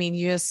 I mean,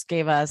 you just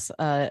gave us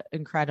an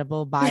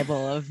incredible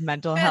Bible of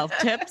mental health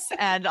tips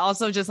and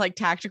also just like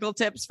tactical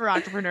tips for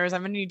entrepreneurs.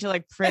 I'm going to need to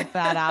like print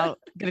that out,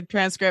 get a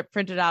transcript,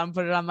 print it out and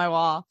put it on my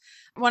wall.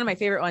 One of my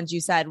favorite ones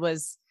you said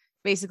was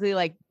basically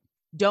like,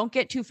 don't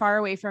get too far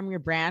away from your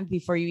brand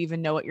before you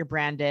even know what your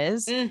brand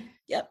is.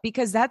 Yep.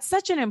 Because that's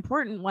such an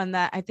important one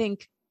that I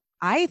think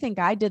I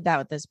did that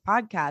with this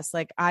podcast.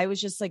 Like I was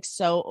just like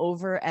so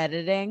over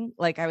editing.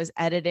 Like I was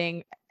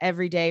editing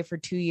every day for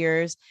 2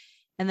 years.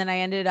 And then I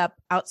ended up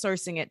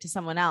outsourcing it to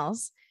someone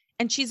else.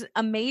 And she's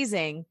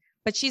amazing,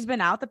 but she's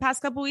been out the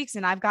past couple of weeks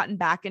and I've gotten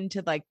back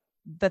into like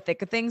the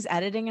thick of things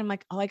editing. And I'm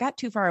like, oh, I got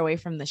too far away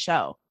from the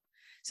show.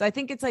 So I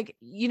think it's like,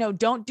 you know,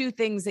 don't do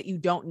things that you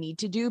don't need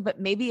to do, but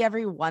maybe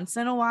every once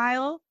in a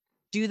while,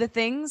 do the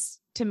things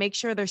to make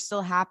sure they're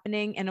still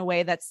happening in a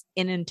way that's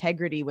in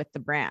integrity with the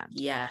brand.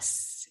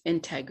 Yes.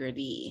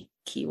 Integrity.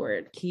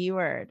 Keyword.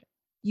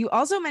 You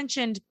also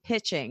mentioned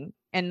pitching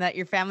and that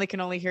your family can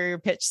only hear your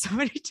pitch so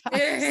many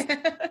times.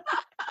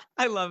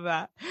 I love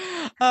that.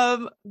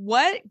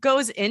 What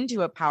goes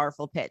into a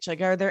powerful pitch?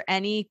 Like, are there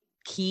any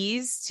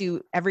keys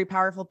to every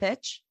powerful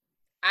pitch?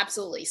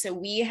 Absolutely. So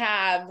we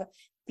have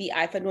the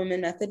iPod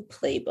Woman Method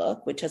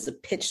playbook, which has a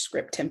pitch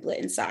script template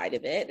inside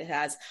of it. It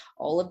has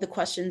all of the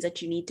questions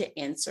that you need to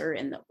answer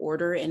and the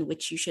order in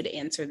which you should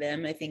answer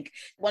them. I think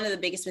one of the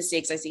biggest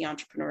mistakes I see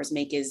entrepreneurs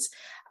make is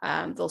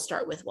They'll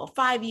start with, well,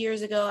 5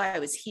 years ago, I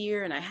was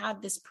here and I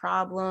had this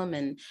problem.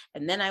 And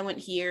then I went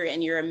here,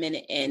 and you're a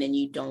minute in and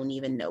you don't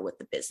even know what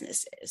the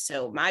business is.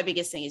 So my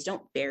biggest thing is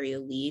don't bury a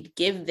lead.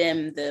 Give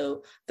them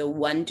the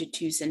 1 to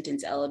 2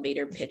 sentence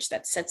elevator pitch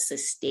that sets the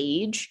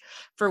stage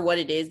for what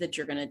it is that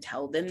you're going to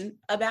tell them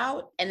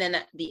about. And then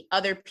the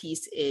other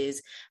piece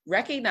is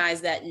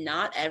recognize that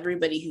not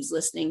everybody who's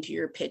listening to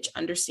your pitch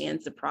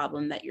understands the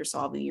problem that you're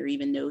solving or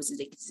even knows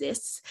it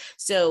exists.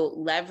 So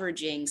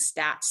leveraging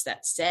stats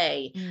that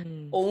say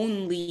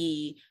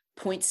only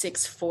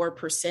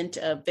 0.64%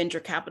 of venture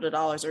capital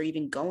dollars are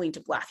even going to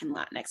Black and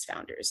Latinx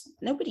founders.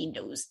 Nobody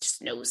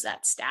just knows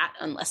that stat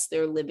unless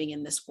they're living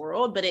in this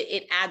world, but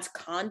it adds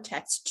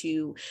context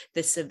to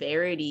the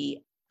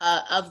severity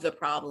of the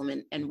problem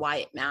and why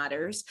it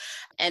matters.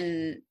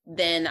 And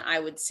then I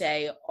would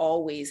say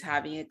always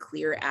having a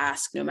clear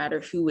ask, no matter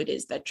who it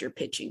is that you're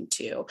pitching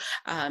to.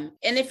 And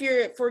if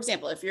you're, for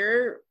example, if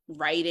you're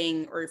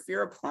writing or if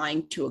you're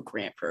applying to a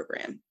grant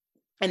program,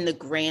 and the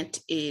grant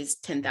is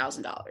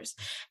 $10,000.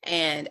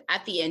 And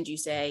at the end, you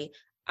say,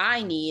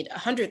 I need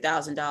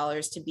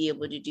 $100,000 to be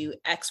able to do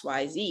X,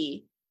 Y,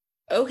 Z.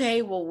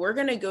 Okay, well, we're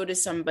going to go to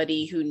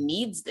somebody who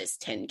needs this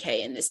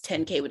 10K, and this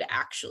 10K would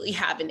actually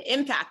have an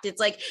impact.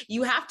 It's like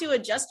you have to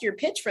adjust your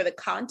pitch for the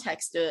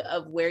context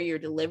of where you're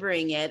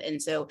delivering it.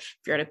 And so if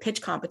you're at a pitch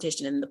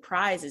competition and the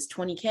prize is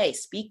 20K,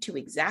 speak to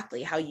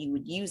exactly how you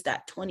would use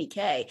that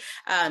 20K.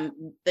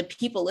 The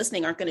people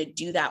listening aren't going to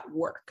do that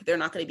work. They're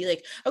not going to be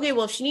like, okay,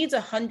 well, if she needs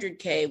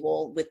 100K,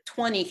 well, with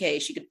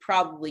 20K, she could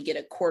probably get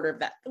a quarter of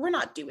that. We're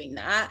not doing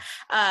that.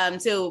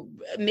 So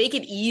make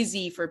it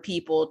easy for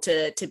people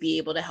to be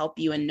able to help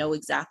you and know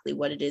exactly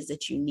what it is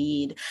that you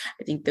need.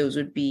 I think those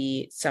would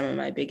be some of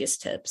my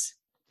biggest tips.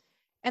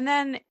 And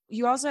then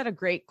you also had a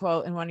great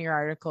quote in one of your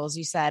articles.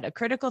 You said, a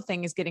critical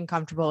thing is getting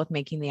comfortable with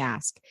making the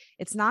ask.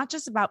 It's not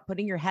just about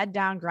putting your head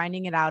down,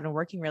 grinding it out, and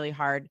working really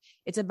hard.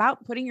 It's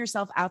about putting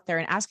yourself out there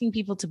and asking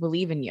people to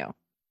believe in you.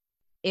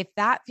 If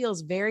that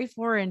feels very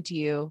foreign to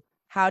you,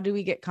 how do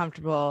we get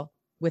comfortable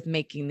with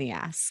making the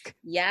ask?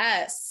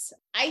 Yes.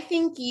 I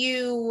think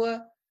you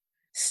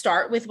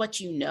start with what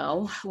you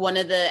know. One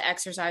of the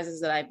exercises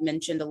that I've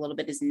mentioned a little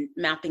bit is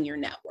mapping your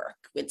network.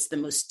 It's the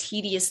most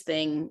tedious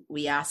thing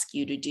we ask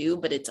you to do,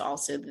 but it's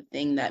also the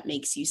thing that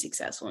makes you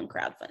successful in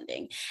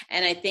crowdfunding.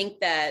 And I think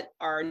that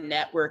our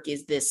network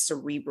is this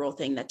cerebral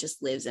thing that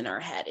just lives in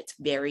our head. It's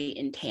very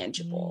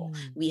intangible.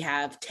 We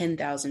have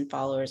 10,000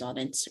 followers on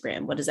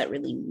Instagram. What does that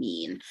really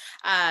mean?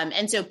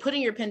 And so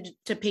putting your pen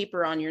to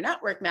paper on your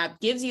network map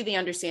gives you the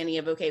understanding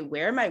of, okay,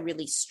 where am I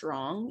really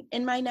strong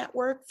in my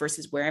network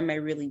versus where am I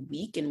really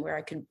weak and where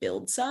I could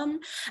build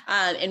some,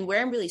 and where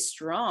I'm really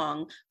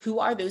strong. Who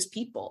are those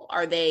people?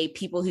 Are they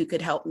people who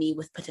could help me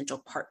with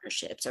potential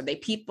partnerships? Are they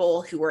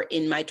people who are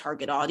in my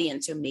target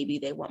audience? So maybe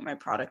they want my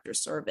product or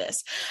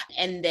service.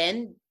 And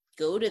then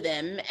go to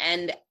them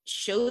and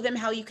show them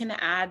how you can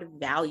add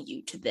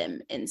value to them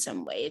in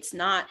some way. It's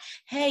not,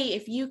 hey,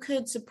 if you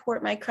could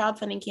support my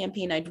crowdfunding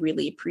campaign, I'd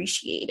really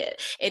appreciate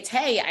it. It's,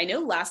 hey, I know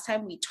last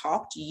time we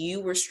talked,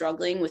 you were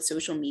struggling with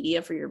social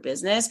media for your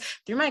business.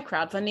 Through my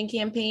crowdfunding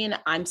campaign,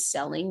 I'm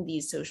selling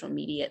these social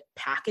media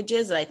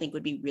packages that I think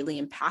would be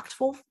really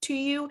impactful to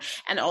you.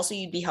 And also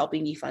you'd be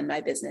helping me fund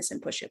my business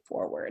and push it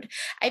forward.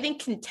 I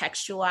think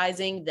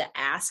contextualizing the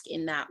ask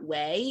in that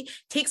way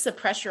takes the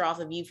pressure off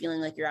of you feeling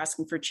like you're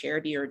asking for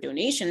charity or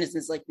donation.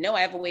 It's like, no,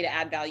 I have a way to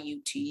add value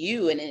to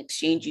you. And in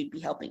exchange, you'd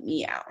be helping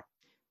me out.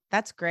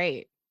 That's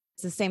great.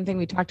 It's the same thing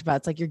we talked about.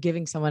 It's like you're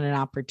giving someone an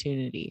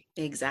opportunity.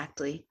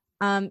 Exactly.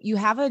 You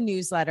have a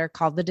newsletter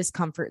called The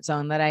Discomfort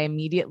Zone that I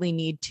immediately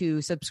need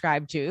to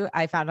subscribe to.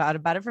 I found out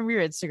about it from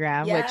your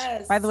Instagram,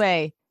 which, by the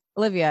way,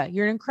 Olivia,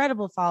 you're an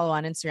incredible follow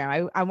on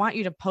Instagram. I want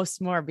you to post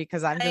more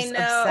because I'm just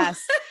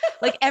obsessed.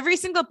 Like every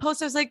single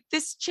post, I was like,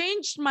 this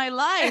changed my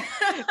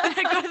life. And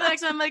I go to the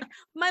next one, I'm like,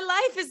 my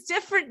life is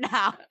different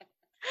now.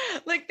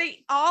 Like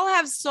they all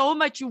have so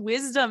much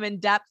wisdom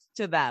and depth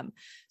to them.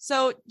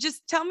 So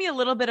just tell me a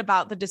little bit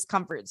about The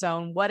Discomfort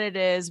Zone, what it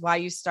is, why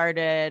you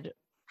started,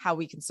 how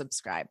we can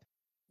subscribe.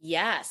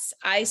 Yes,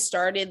 I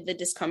started The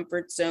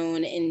Discomfort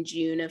Zone in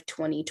June of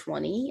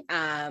 2020,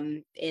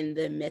 in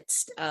the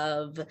midst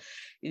of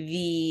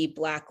the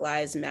Black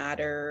Lives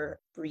Matter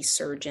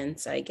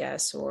resurgence, I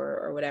guess,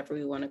 or whatever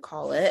we want to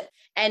call it.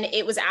 And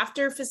it was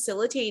after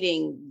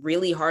facilitating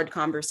really hard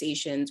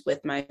conversations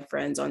with my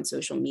friends on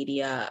social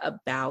media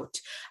about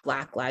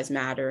Black Lives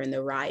Matter and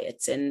the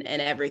riots and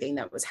everything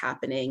that was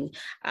happening.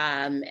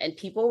 And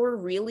people were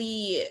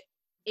really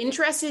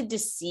interested to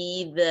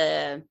see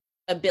the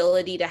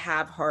ability to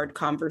have hard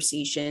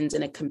conversations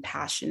in a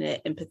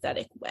compassionate,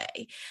 empathetic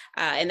way.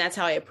 And that's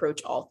how I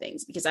approach all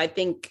things, because I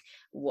think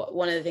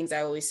one of the things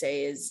I always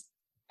say is,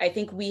 I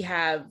think we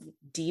have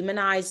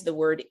demonized the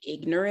word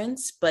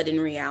ignorance, but in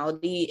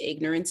reality,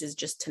 ignorance is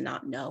just to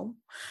not know.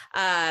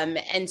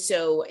 And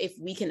so if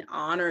we can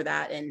honor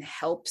that and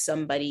help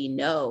somebody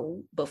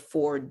know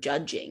before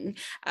judging,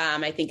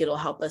 I think it'll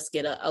help us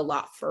get a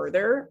lot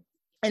further.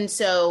 And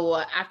so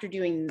after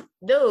doing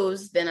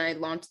those, then I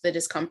launched the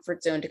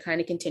discomfort zone to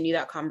kind of continue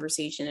that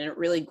conversation. And it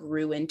really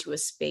grew into a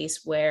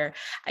space where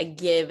I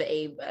give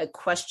a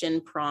question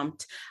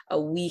prompt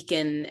a week,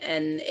 and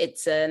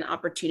it's an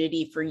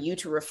opportunity for you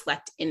to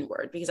reflect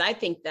inward. Because I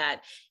think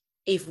that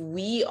if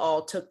we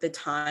all took the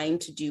time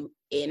to do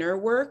inner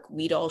work,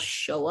 we'd all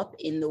show up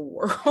in the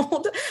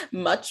world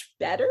much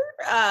better.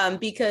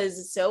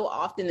 Because so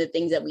often the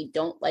things that we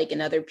don't like in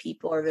other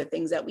people are the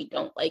things that we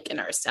don't like in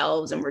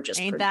ourselves, and we're just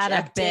Ain't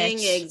projecting. that a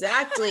bitch?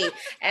 Exactly.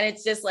 And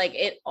it's just like,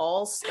 it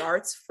all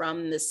starts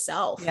from the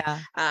self. Yeah.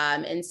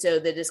 And so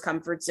the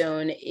discomfort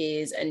zone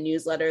is a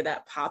newsletter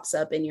that pops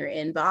up in your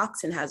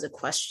inbox and has a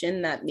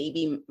question that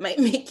maybe might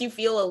make you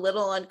feel a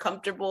little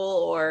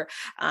uncomfortable, or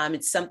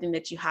it's something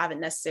that you haven't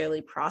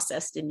necessarily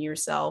processed in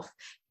yourself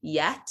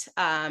yet.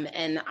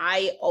 And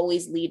I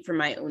always lead from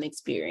my own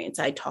experience.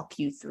 I talk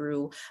you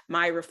through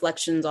my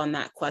reflections on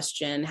that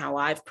question, how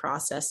I've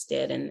processed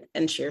it,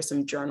 and share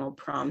some journal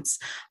prompts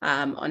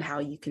on how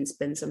you can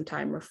spend some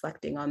time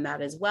reflecting on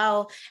that as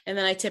well. And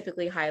then I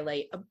typically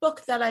highlight a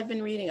book that I've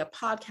been reading, a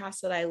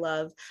podcast that I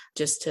love,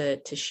 just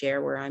to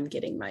share where I'm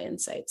getting my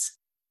insights.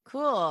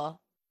 Cool.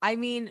 I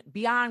mean,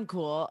 beyond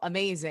cool,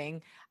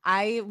 amazing.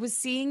 I was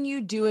seeing you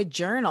do a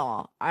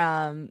journal.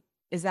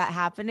 Is that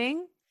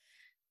happening?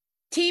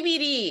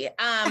 TBD.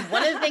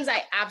 One of the things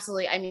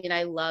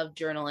I love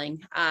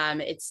journaling.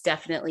 It's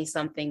definitely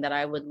something that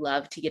I would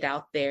love to get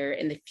out there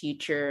in the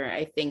future.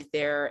 I think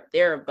there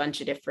are a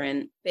bunch of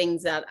different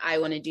things that I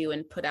want to do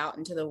and put out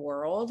into the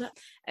world.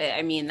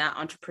 I mean, that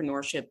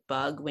entrepreneurship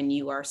bug, when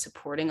you are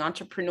supporting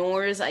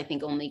entrepreneurs, I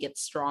think only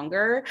gets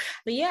stronger.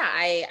 But yeah,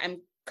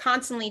 I'm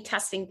constantly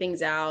testing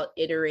things out,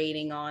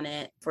 iterating on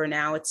it. For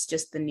now, it's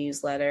just the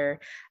newsletter,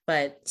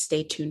 but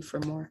stay tuned for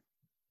more.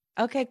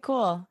 Okay,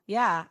 cool.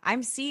 Yeah,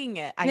 I'm seeing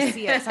it. I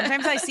see it.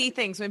 Sometimes I see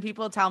things when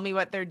people tell me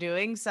what they're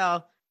doing.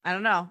 So I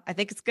don't know. I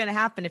think it's going to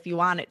happen if you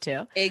want it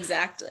to.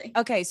 Exactly.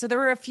 Okay, so there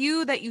were a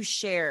few that you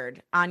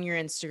shared on your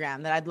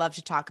Instagram that I'd love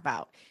to talk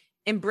about.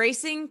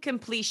 Embracing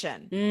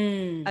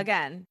completion.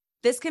 Again,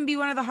 this can be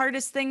one of the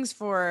hardest things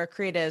for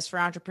creatives, for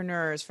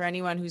entrepreneurs, for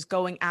anyone who's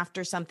going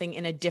after something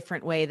in a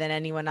different way than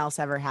anyone else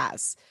ever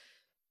has.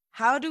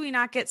 How do we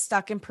not get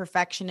stuck in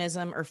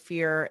perfectionism or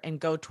fear and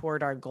go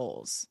toward our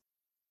goals?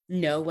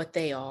 Know what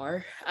they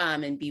are,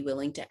 and be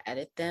willing to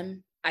edit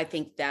them. I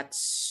think that's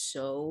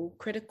so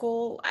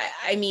critical.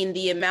 I mean,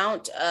 the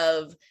amount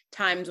of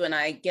times when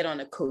I get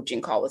on a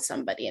coaching call with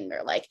somebody and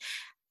they're like,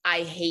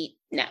 I hate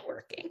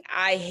networking,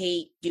 I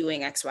hate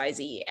doing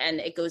XYZ.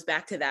 And it goes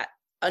back to that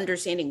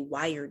understanding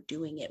why you're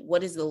doing it.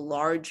 What is the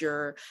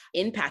larger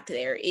impact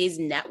there? Is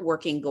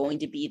networking going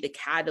to be the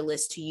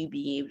catalyst to you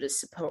being able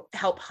to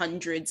help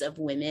hundreds of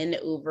women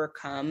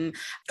overcome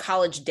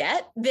college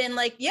debt? Then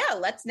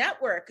let's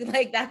network.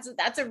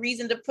 That's a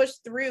reason to push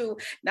through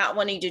not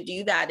wanting to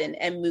do that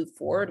and move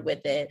forward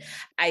with it.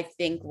 I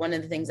think one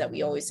of the things that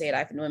we always say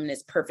at iPhone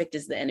is perfect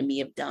is the enemy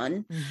of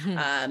done.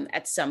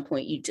 At some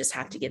point, you just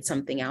have to get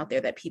something out there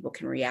that people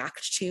can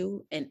react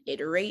to and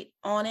iterate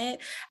on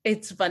it.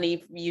 It's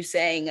funny you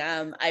saying,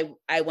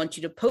 I want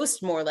you to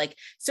post more. Like,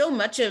 so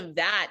much of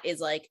that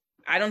is like,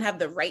 I don't have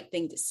the right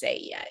thing to say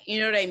yet. You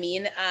know what I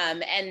mean?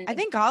 And I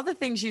think all the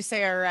things you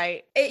say are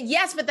right.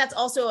 Yes, but that's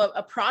also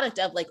a product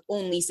of like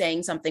only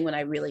saying something when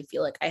I really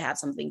feel like I have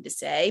something to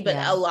say. But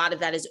a lot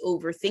of that is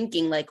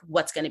overthinking like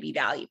what's going to be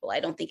valuable.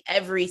 I don't think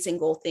every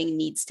single thing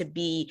needs to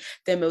be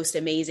the most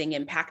amazing,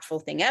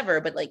 impactful thing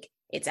ever, but like,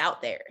 it's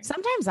out there.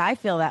 Sometimes I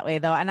feel that way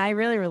though. And I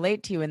really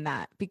relate to you in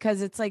that,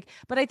 because it's like,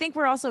 but I think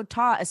we're also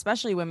taught,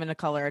 especially women of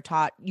color are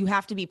taught, you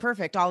have to be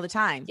perfect all the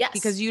time. Yes.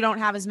 Because you don't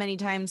have as many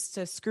times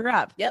to screw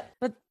up. Yep.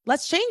 But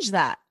let's change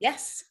that.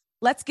 Yes.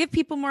 Let's give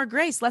people more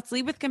grace. Let's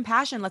lead with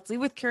compassion. Let's lead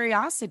with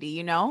curiosity,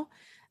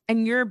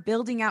 and you're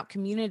building out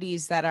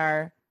communities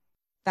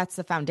that's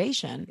the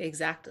foundation.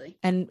 Exactly.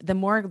 And the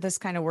more of this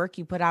kind of work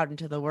you put out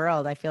into the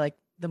world, I feel like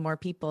the more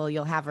people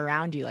you'll have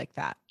around you like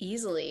that.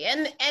 Easily.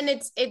 And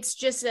it's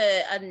just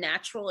a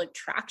natural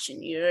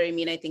attraction. You know what I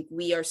mean? I think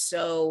we are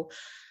so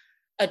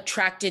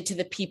attracted to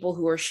the people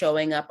who are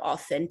showing up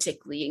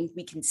authentically, and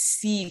we can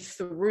see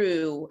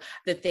through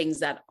the things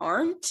that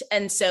aren't.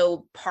 And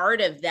so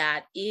part of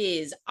that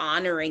is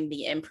honoring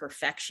the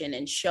imperfection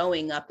and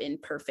showing up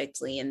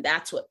imperfectly. And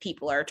that's what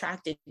people are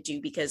attracted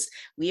to, because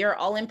we are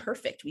all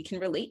imperfect. We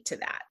can relate to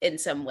that in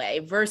some way,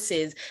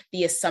 versus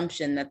the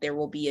assumption that there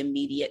will be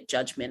immediate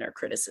judgment or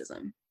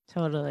criticism.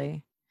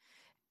 Totally.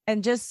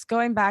 And just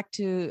going back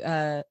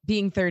to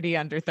being 30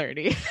 under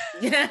 30,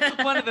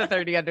 one of the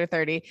 30 under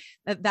 30,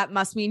 that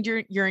must mean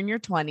you're in your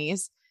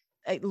 20s.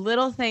 A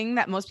little thing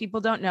that most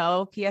people don't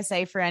know,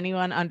 PSA for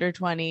anyone under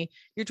 20,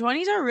 your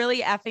 20s are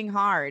really effing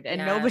hard,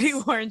 and nobody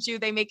warns you.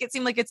 They make it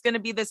seem like it's going to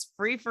be this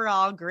free for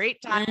all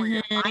great time where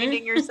you're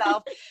finding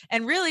yourself.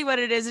 And really what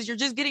it is you're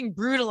just getting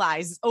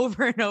brutalized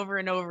over and over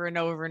and over and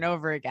over and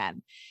over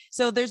again.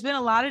 So there's been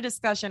a lot of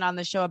discussion on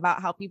the show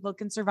about how people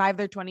can survive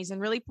their 20s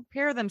and really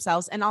prepare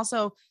themselves, and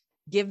also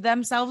give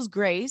themselves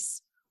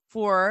grace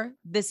for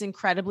this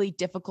incredibly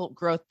difficult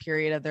growth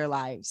period of their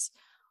lives.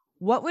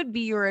 What would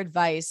be your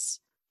advice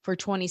for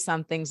 20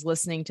 somethings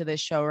listening to this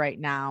show right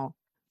now,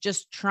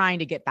 just trying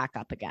to get back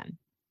up again?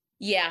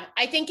 Yeah,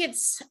 I think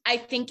it's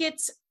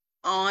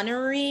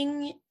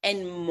honoring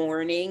and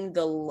mourning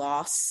the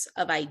loss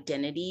of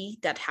identity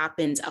that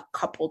happens a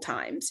couple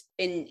times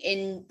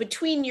in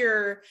between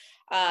your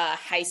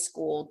high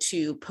school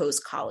to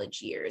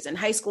post-college years. In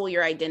high school,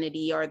 your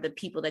identity are the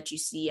people that you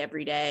see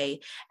every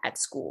day at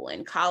school.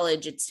 In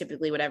college, it's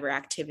typically whatever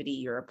activity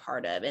you're a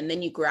part of. And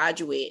then you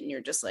graduate and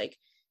you're just like,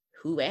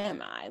 who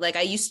am I? Like,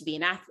 I used to be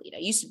an athlete. I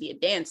used to be a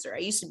dancer. I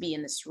used to be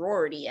in the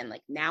sorority. And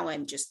like, now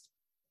I'm just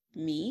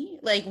me.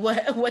 Like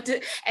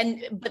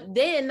but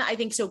then I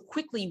think so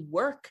quickly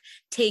work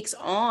takes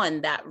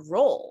on that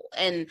role.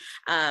 And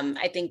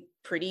I think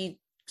pretty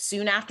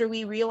soon after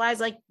we realize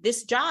like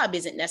this job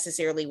isn't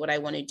necessarily what I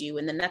want to do.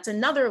 And then that's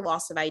another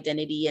loss of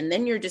identity. And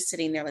then you're just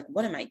sitting there like,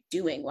 what am I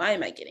doing? Why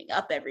am I getting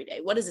up every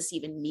day? What does this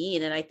even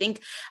mean? And I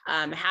think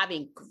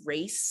having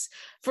grace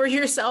for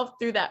yourself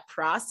through that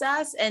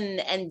process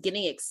and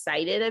getting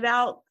excited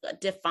about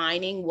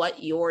defining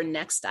what your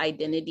next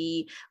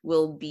identity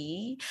will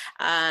be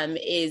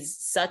is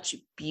such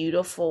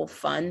beautiful,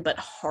 fun, but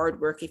hard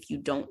work if you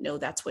don't know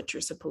that's what you're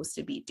supposed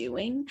to be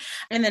doing.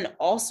 And then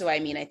also, I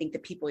mean, I think the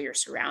people you're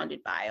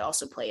surrounded by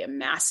also play a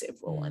massive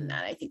role in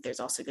that. I think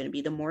there's also going to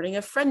be the mourning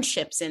of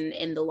friendships and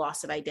the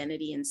loss of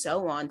identity and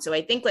so on. So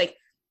I think like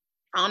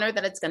honor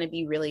that it's going to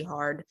be really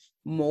hard,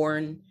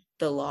 mourn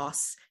the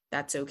loss,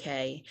 that's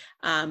okay.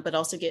 But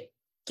also get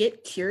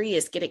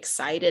curious, get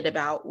excited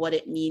about what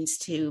it means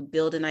to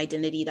build an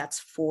identity that's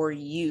for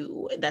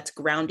you, that's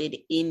grounded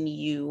in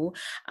you,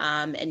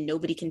 and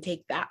nobody can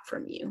take that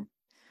from you.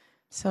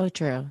 So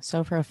true.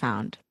 So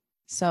profound.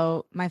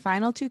 So my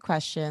final two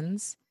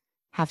questions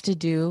have to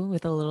do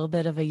with a little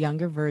bit of a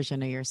younger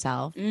version of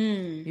yourself.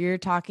 You're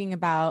talking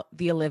about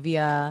the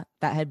Olivia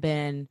that had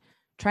been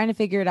trying to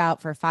figure it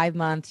out for 5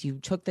 months. You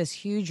took this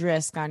huge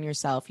risk on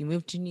yourself. You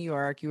moved to New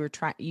York. You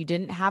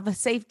didn't have a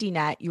safety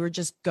net. You were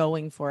just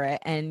going for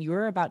it and you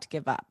were about to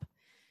give up.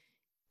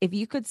 If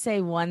you could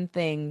say one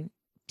thing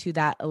to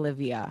that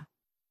Olivia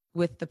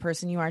with the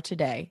person you are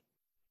today,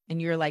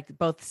 and you're like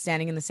both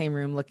standing in the same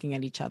room looking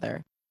at each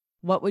other,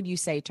 what would you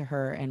say to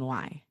her and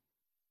why?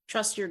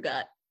 Trust your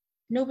gut.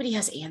 Nobody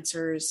has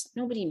answers.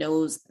 Nobody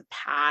knows the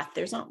path.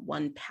 There's not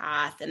one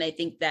path. And I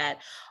think that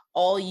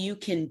all you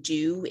can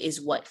do is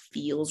what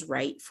feels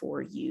right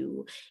for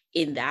you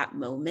in that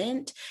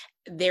moment.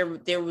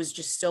 There was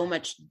just so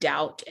much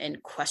doubt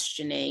and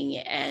questioning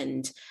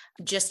and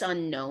just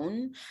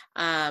unknown.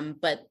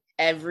 But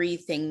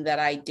everything that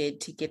I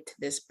did to get to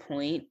this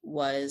point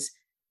was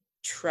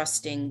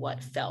trusting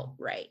what felt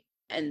right.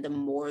 And the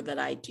more that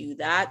I do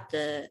that,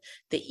 the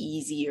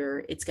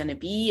easier it's going to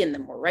be and the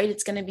more right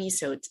it's going to be.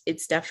 So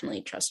it's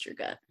definitely trust your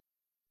gut.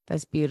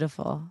 That's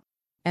beautiful.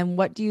 And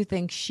what do you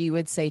think she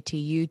would say to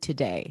you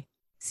today,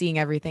 seeing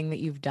everything that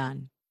you've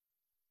done?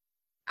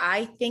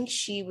 I think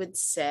she would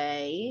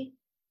say,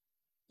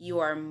 you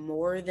are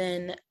more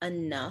than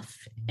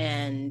enough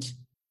and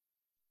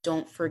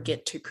don't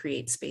forget to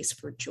create space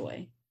for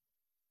joy.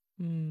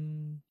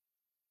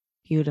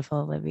 Beautiful,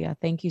 Olivia.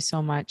 Thank you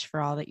so much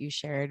for all that you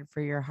shared, for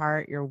your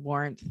heart, your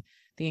warmth,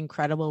 the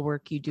incredible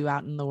work you do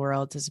out in the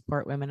world to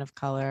support women of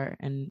color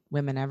and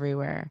women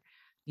everywhere.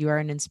 You are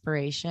an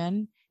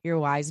inspiration. You're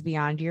wise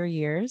beyond your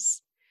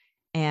years.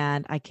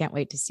 And I can't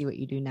wait to see what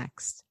you do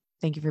next.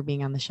 Thank you for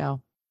being on the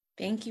show.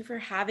 Thank you for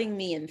having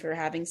me and for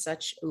having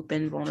such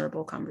open,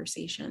 vulnerable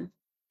conversation.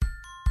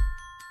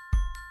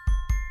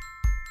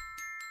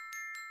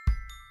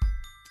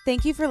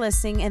 Thank you for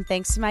listening, and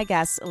thanks to my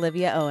guest,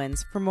 Olivia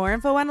Owens. For more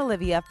info on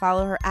Olivia,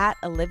 follow her at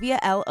Olivia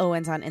L.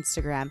 Owens on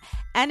Instagram.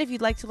 And if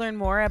you'd like to learn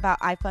more about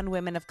I Fund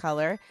Women of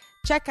Color,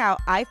 check out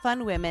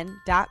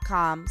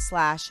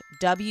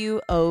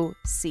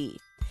ifundwomen.com/WOC.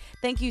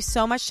 Thank you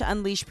so much to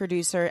Unleash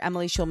producer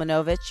Emily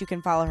Shulmanovich. You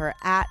can follow her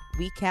at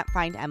We Can't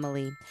Find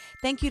Emily.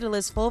 Thank you to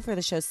Liz Full for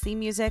the show's theme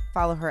music.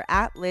 Follow her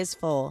at Liz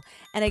Full.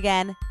 And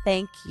again,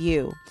 thank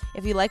you.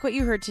 If you like what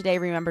you heard today,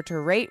 remember to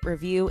rate,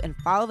 review, and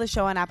follow the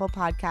show on Apple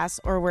Podcasts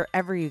or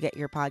wherever you get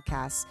your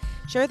podcasts.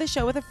 Share the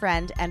show with a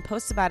friend and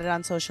post about it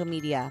on social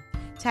media.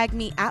 Tag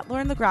me at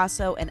Lauren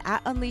LaGrasso and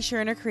at Unleash Your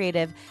Inner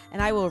Creative,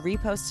 and I will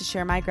repost to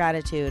share my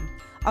gratitude.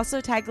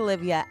 Also tag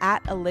Olivia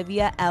at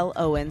Olivia L.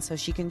 Owens so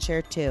she can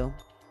share too.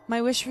 My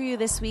wish for you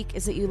this week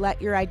is that you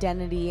let your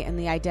identity and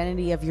the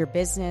identity of your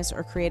business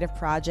or creative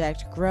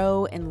project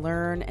grow and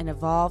learn and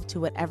evolve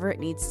to whatever it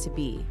needs to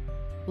be.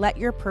 Let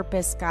your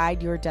purpose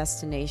guide your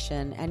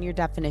destination and your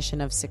definition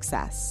of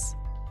success,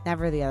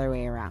 never the other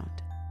way around.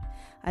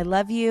 I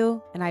love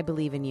you and I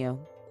believe in you.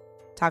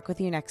 Talk with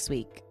you next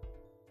week.